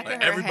from Back there. of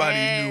Like, her everybody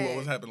head. knew what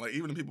was happening. Like,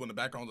 even the people in the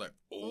background was like,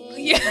 oh.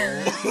 Yeah.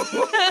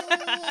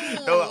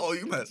 They were like, oh,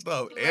 you messed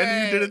up.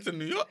 And you did it to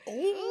New York.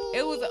 Oh.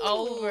 It was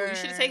over. You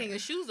should have taken your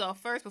shoes off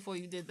first before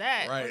you did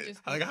that. Right.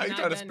 just Like, how you not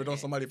try to done spit on it.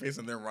 somebody's face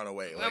and then run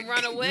away? Like,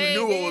 Run away.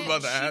 You knew what was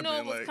about to bitch. happen. You know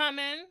what was like,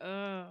 coming.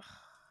 Ugh.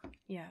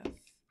 Yes.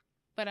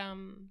 But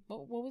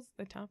what was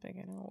the topic?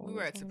 I know We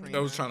were at talking Sabrina.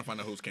 I was trying to find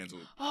out who's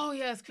canceled. Oh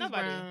yes, Chris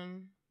Nobody.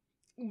 Brown.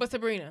 But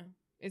Sabrina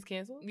is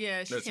canceled.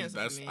 Yeah, she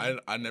canceled me.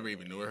 I never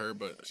even knew her,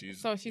 but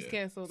she's So she's yeah.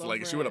 canceled. So,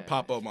 like, if she over would have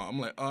popped up, I'm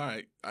like, all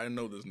right, I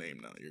know this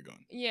name now. You're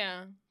gone.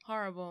 Yeah,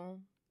 horrible.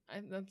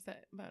 I'm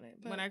upset about it.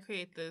 But When I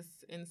create this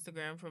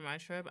Instagram for my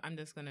trip, I'm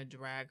just gonna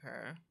drag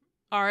her.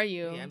 are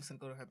you? Yeah, I'm just gonna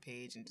go to her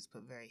page and just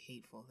put very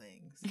hateful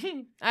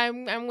things.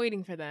 I'm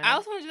waiting for that. I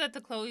also want to do that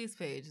to Chloe's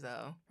page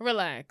though.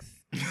 Relax.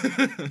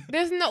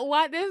 There's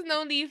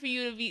no need for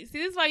you to be. See,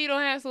 this is why you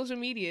don't have social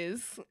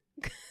medias.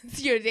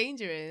 You're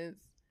dangerous.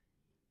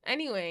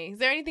 Anyway, is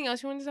there anything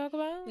else you want to talk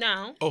about?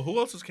 No. Oh, who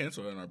else is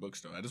canceled in our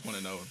bookstore? I just want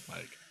to know.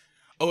 Like,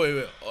 oh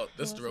wait. Oh,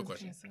 this is the real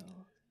question.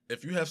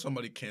 If you have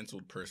somebody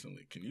canceled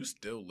personally, can you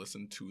still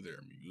listen to their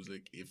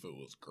music if it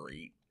was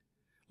great?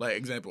 Like,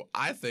 example,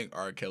 I think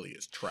R. Kelly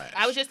is trash.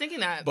 I was just thinking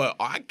that. But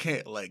I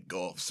can't let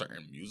go of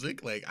certain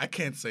music. Like, I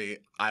can't say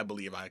I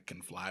Believe I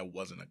Can Fly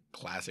wasn't a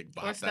classic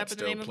bop or that Step in the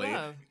still Name of played.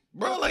 Love.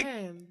 Bro, like,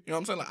 Okay. you know what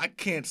I'm saying? Like, I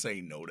can't say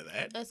no to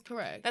that. That's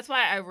correct. That's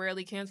why I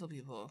rarely cancel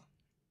people.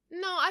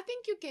 No, I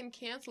think you can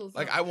cancel.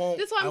 Like, I won't.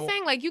 That's what I I'm won't-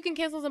 saying. Like, you can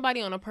cancel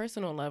somebody on a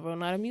personal level,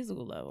 not a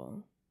musical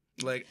level.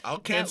 Like, I'll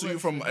cancel you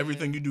was from weird.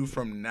 everything you do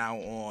from now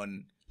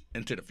on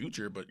into the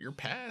future, but your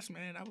past,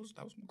 man, that was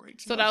some great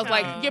So stuff. that was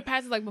Yeah. like your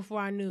past is like before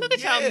I knew. Look at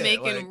y'all Yeah,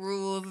 making like-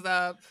 rules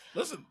up.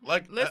 Listen,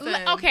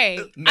 Listen. Okay,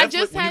 Netflix, I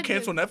just when you had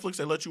cancel this- Netflix,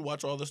 they let you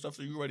watch all the stuff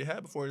that you already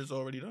had before it's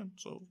already done.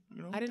 So,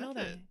 I didn't know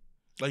that's that. it.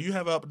 Like, you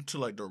have up to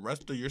like the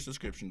rest of your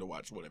subscription to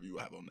watch whatever you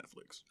have on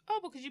Netflix. Oh,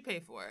 because you pay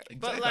for it.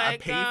 Exactly. But like, I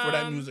paid for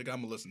that music. I'm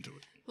gonna listen to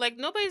it. Like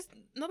nobody's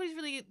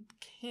really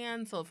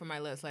canceled from my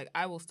list. Like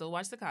I will still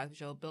watch The Cosby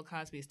Show. Bill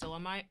Cosby is still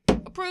on my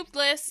approved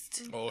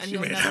list. Oh, and she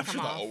he'll made never that. come She's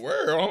like, off. oh,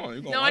 where? Oh,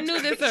 you gonna No, I watch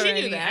knew that? this She knew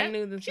already. that. I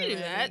knew this She knew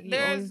already. that. You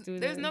always There's do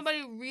this.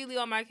 nobody really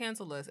on my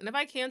cancel list. And if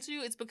I cancel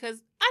you, it's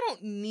because I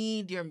don't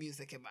need your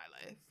music in my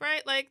life,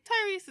 right? Like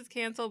Tyrese is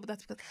canceled, but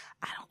that's because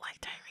I don't like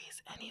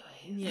Tyrese anyway.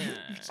 Yeah.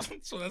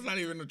 So that's not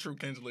even a true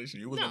cancellation.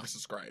 You was No. never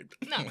subscribed.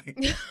 No.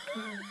 Like,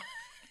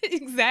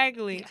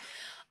 Exactly.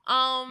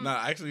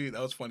 nah, actually,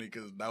 that was funny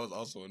because that was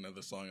also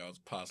another song I was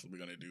possibly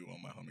gonna do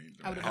on my homie.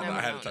 I would've I never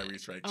had a known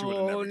Tyrese track. She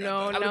would've Oh never no,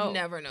 got I that. would've no,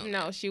 never known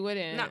No, that. she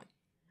wouldn't. No.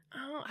 I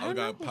I was don't know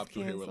gonna who's pop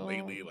through here with canceled.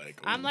 lately, like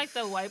I'm ooh. like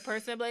the white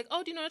person. I'd be like,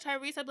 oh, do you know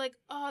Tyrese? I'd be like,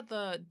 oh,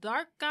 the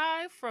dark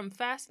guy from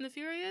Fast and the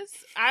Furious.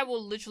 I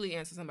will literally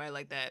answer somebody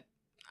like that.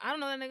 I don't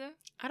know that nigga.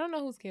 I don't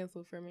know who's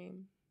canceled for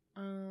me.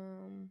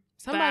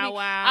 Somebody. Bow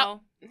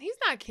Wow. He's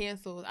not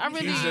canceled. I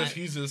really.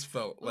 He's just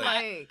felt like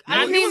Like,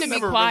 I he need was him to be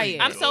never really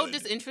quiet. I'm so good.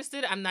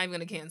 disinterested. I'm not even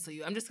gonna cancel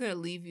you. I'm just gonna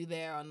leave you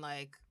there on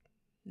like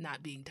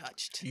not being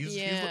touched. He's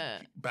Yeah.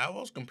 Bow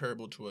Wow's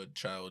comparable to a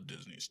child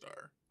Disney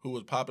star who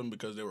was popping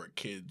because they were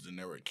kids and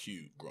they were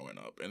cute growing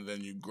up, and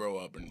then you grow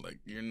up and like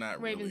you're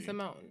not Raven really.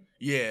 Simone.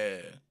 Yeah,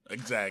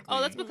 exactly.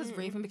 Oh, that's because Mhm.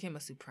 Raven became a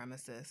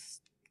supremacist.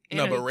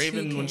 no, And but a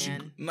Raven when she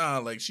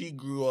toucan. like she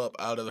grew up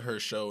out of her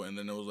show, and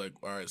then it was like,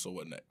 all right, so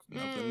what next?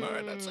 Nothing. All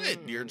right, that's it.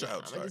 You're a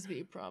child I'm star. just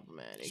be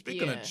problematic.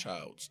 Speaking yeah. of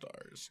child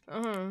stars,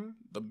 Uh-huh.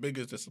 the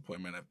biggest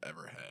disappointment I've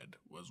ever had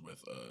was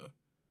with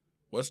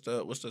what's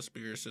the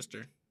Spears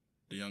sister,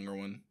 the younger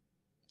one.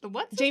 The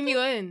what? Jamie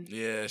Lynn.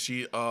 Yeah,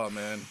 oh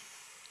man,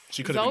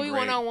 she could have Zoe been great.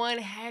 101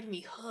 had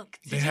me hooked.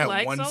 They Did you had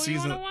like one Zoe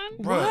season, 101?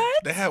 Bruh,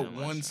 What? They had So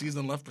much one so.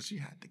 season left, but she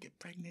had to get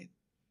pregnant.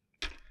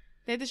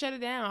 They had to shut it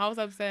down. I was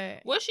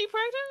upset. Was she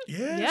pregnant?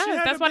 Yeah, Yes, she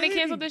had that's a why they baby.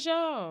 canceled the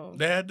show.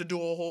 They had to do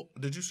a whole.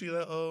 Did you see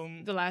that?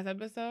 The last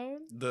episode.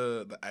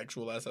 The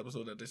actual last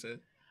episode that they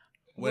said.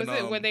 Was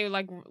it where they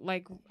like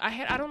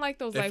I don't like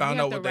those they like we found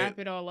have out to what they- wrap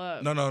it all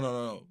up.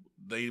 No.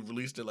 They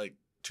released it like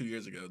 2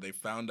 years ago. They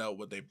found out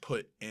what they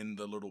put in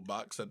the little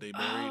box that they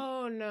buried.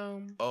 Oh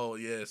no. Oh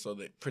yeah, so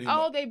they pretty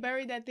Oh, much. they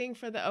buried that thing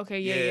for the okay,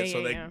 yeah. So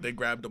yeah. they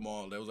grabbed them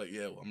all. They was like,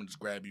 yeah, well, I'm gonna just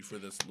grab you for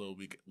this little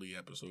weekly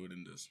episode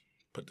and just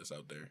put this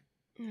out there.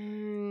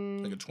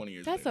 Like a 20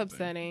 years. That's later thing.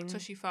 upsetting. So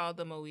she followed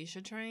the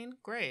Moesha train?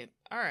 Great.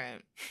 All right.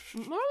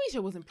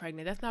 Moesha wasn't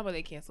pregnant. That's not why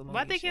they canceled Moesha.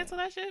 Why'd they cancel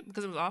that shit?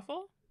 Because it was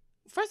awful?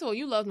 First of all,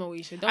 you love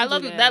Moesha. Don't I do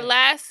love that. that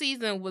last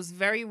season was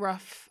very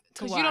rough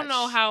to watch. Because you don't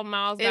know how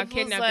Miles It got was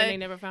kidnapped like- and they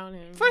never found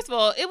him. First of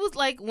all, it was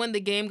like when the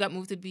game got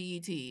moved to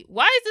BET.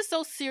 Why is this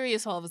so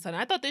serious all of a sudden?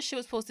 I thought this shit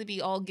was supposed to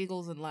be all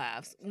giggles and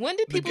laughs. When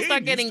did The people game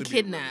start used getting to be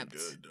really kidnapped?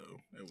 good,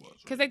 though. It was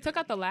Because they took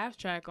out the laugh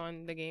track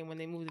on the game when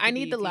they moved it to I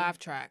need the BET. laugh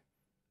track.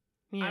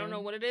 Yeah. I don't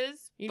know what it is,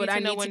 You but need to I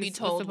know need when to be it's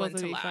told supposed when to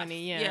to be laugh.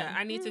 funny, yeah.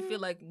 I need to Mhm. feel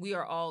like we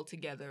are all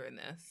together in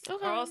this,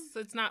 Okay. or else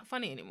it's not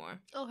funny anymore.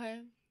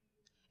 Okay.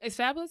 Is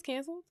Fabulous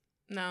canceled?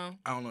 No.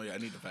 I don't know. Yeah, I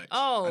need the facts.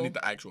 Oh. I need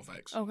the actual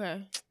facts.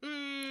 Okay.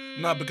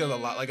 No, because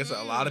like I said,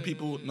 a lot of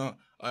people. No,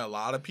 a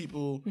lot of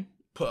people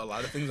put a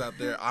lot of things out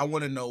there. I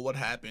want to know what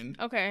happened.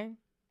 Okay.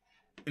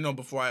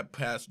 Before I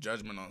pass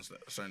judgment on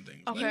certain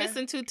things. You Okay.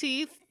 missing 2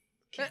 teeth?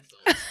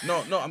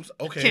 No, I'm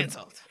okay.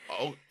 Canceled.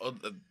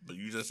 But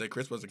you just said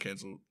Chris wasn't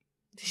canceled.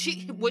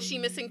 Was she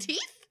missing teeth?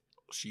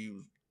 She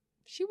was.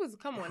 She was,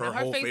 come on, Her now, her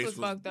whole face face was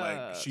was fucked like,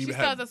 up. she She still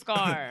had- has a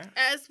scar.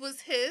 As was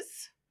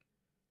his.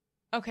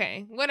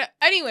 Okay.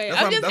 Anyway,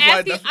 That's why- I'm just that's why-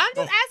 asking. that's- I'm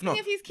just no, asking no.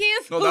 if he's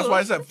canceled. No, that's why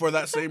I said for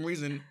that same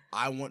reason.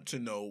 I want to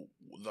know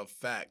the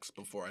facts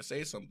before I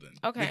say something.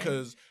 Okay.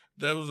 Because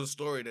there was a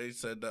story they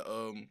said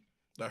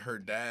that her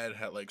dad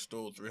had like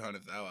stole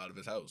 $300,000 out of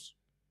his house.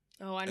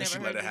 Oh, I and never she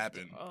heard let it this.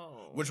 happen.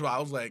 Oh. Which I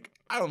was like,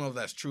 I don't know if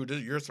that's true.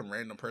 You're some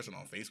random person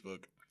on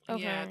Facebook.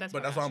 Okay. Yeah, that's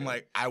But that's why I'm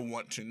like, I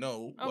want to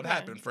know what Okay.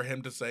 happened for her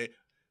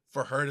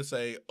to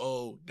say,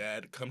 "Oh,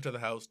 Dad, come to the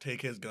house,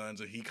 take his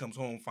guns," and he comes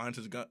home, finds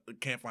his gun,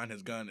 can't find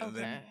his gun, and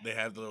then Okay. they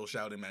have the little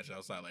shouting match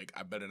outside. Like,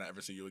 I better not ever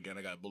see you again.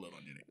 I got a bullet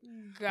on your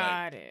neck.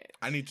 Got it.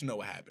 I need to know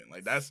what happened.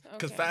 Like that's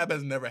because Okay. Fab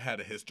has never had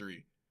a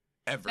history,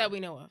 ever. That we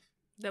know of.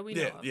 That we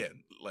know of. yeah,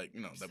 like that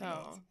we know. Of. So But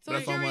the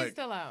that's why I'm jury's like,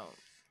 still out.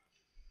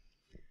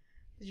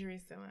 The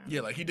jury's still out.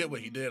 yeah, like he did what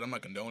he did. I'm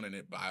not condoning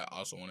it, but I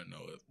also want to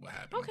know what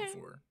happened Okay.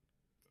 before.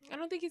 I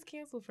don't think he's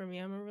canceled for me.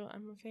 I'm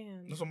a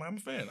fan. That's why I'm a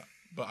fan,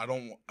 but I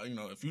don't.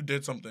 If you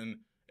did something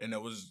and there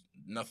was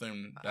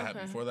nothing that happened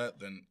Okay. before that,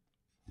 then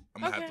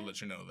I'm gonna have Okay. to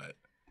let you know that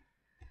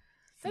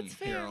from That's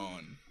here fair.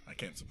 on, I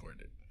can't support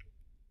it.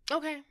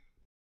 Okay.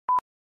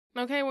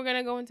 Okay, we're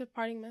gonna go into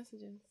parting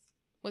messages.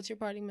 What's your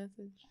parting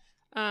message?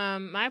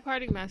 My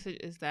parting message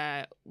is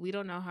that we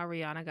don't know how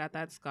Rihanna got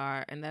that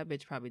scar, and that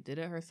bitch probably did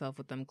it herself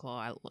with them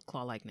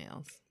claw-like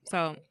nails.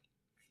 So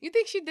You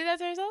think she did that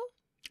to herself?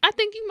 I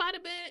think you might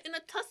have been in a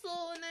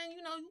tussle, and then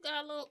you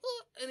got a little,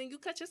 and then you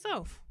cut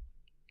yourself.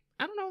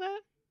 I don't know that.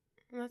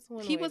 That's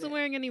one. He wasn't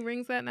wearing any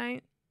rings that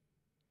night.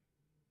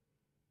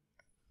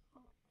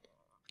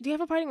 Do you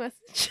have a parting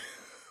message?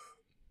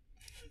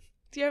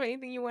 Do you have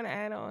anything you want to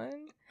add on?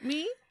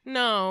 Me?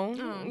 No.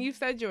 Oh. You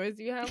said yours.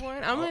 Do you have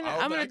one? I'm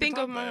gonna think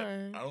of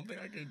mine. I don't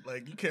think I could.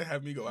 Like, you can't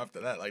have me go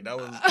after that. Like, that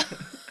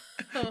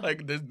was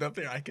like, there's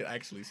nothing I could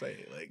actually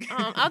say. Like,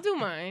 I'll do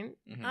mine.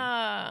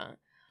 Mhm.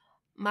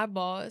 My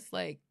boss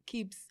like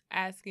keeps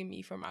asking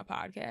me for my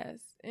podcast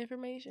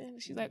information.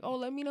 She's like, "Oh,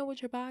 let me know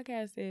what your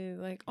podcast is."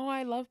 Like, "Oh,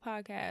 I love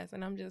podcasts,"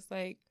 and I'm just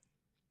like,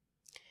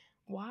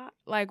 "Why?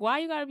 Like, why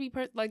you gotta be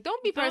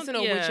don't be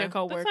personal with your Let's not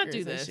coworkers do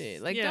and this.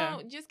 shit. Like, Yeah.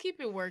 don't just keep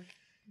it work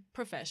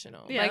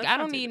professional. Yeah, like, let's I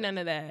not don't do need this. none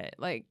of that.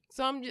 Like,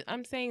 so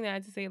I'm saying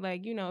that to say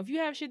like, if you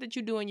have shit that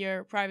you do in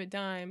your private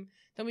time,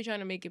 don't be trying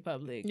to make it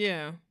public.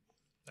 Yeah.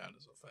 that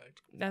is a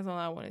fact. That's all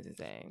I wanted to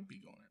say.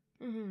 Be on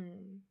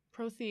it.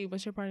 Proceed.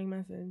 What's your parting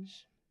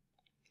message?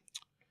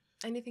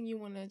 Anything you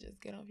want to just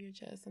get off your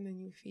chest, something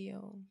you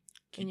feel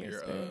in Keep your your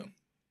spirit.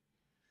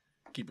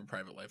 keep your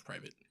private life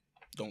private.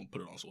 Don't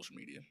put it on social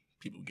media.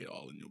 People get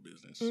all in your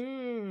business.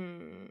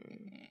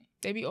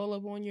 They be all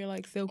up on your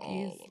like silkies,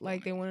 All up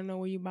like on they it. want to know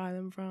where you buy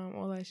them from,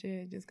 all that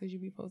shit, just because you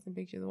be posting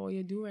pictures of all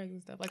your do-rags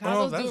and stuff. Like Oh, how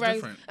those that's do-rags.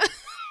 different.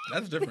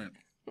 That's different.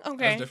 Okay.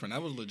 That's different.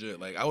 That was legit.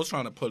 Like, I was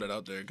trying to put it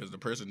out there because the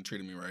person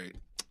treated me right.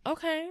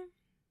 Okay.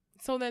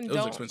 So then It was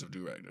an expensive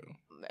do-rag though.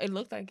 It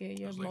looked like it.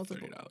 You It have was like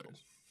multiple. $30.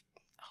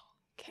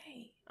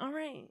 Okay. All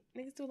right.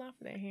 Niggas do a lot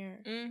for their hair.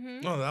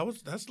 Mm-hmm. No,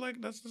 that's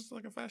just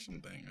like a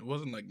fashion thing. It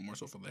wasn't like more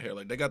so for the hair.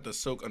 Like, they got the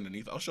silk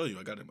underneath. I'll show you.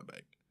 I got it in my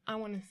bag. I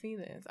want to see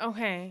this.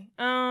 Okay.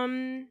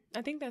 I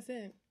think that's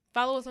it.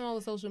 Follow us on all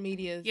the social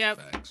medias. Yep.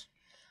 Facts.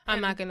 I'm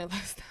not gonna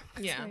list them.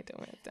 'cause Yeah. I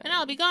don't have time. And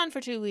I'll be gone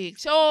for 2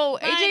 weeks. So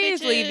Bye, AJ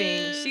is leaving.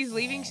 bitches. She's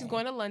leaving. She's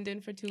going to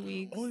London for 2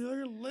 weeks. Oh,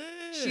 you're lit.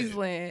 She's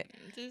lit.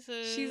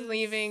 Deuces. She's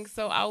leaving.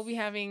 So I will be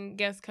having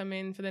guests come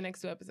in for the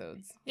next 2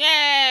 episodes.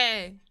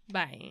 Yay!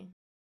 Bye.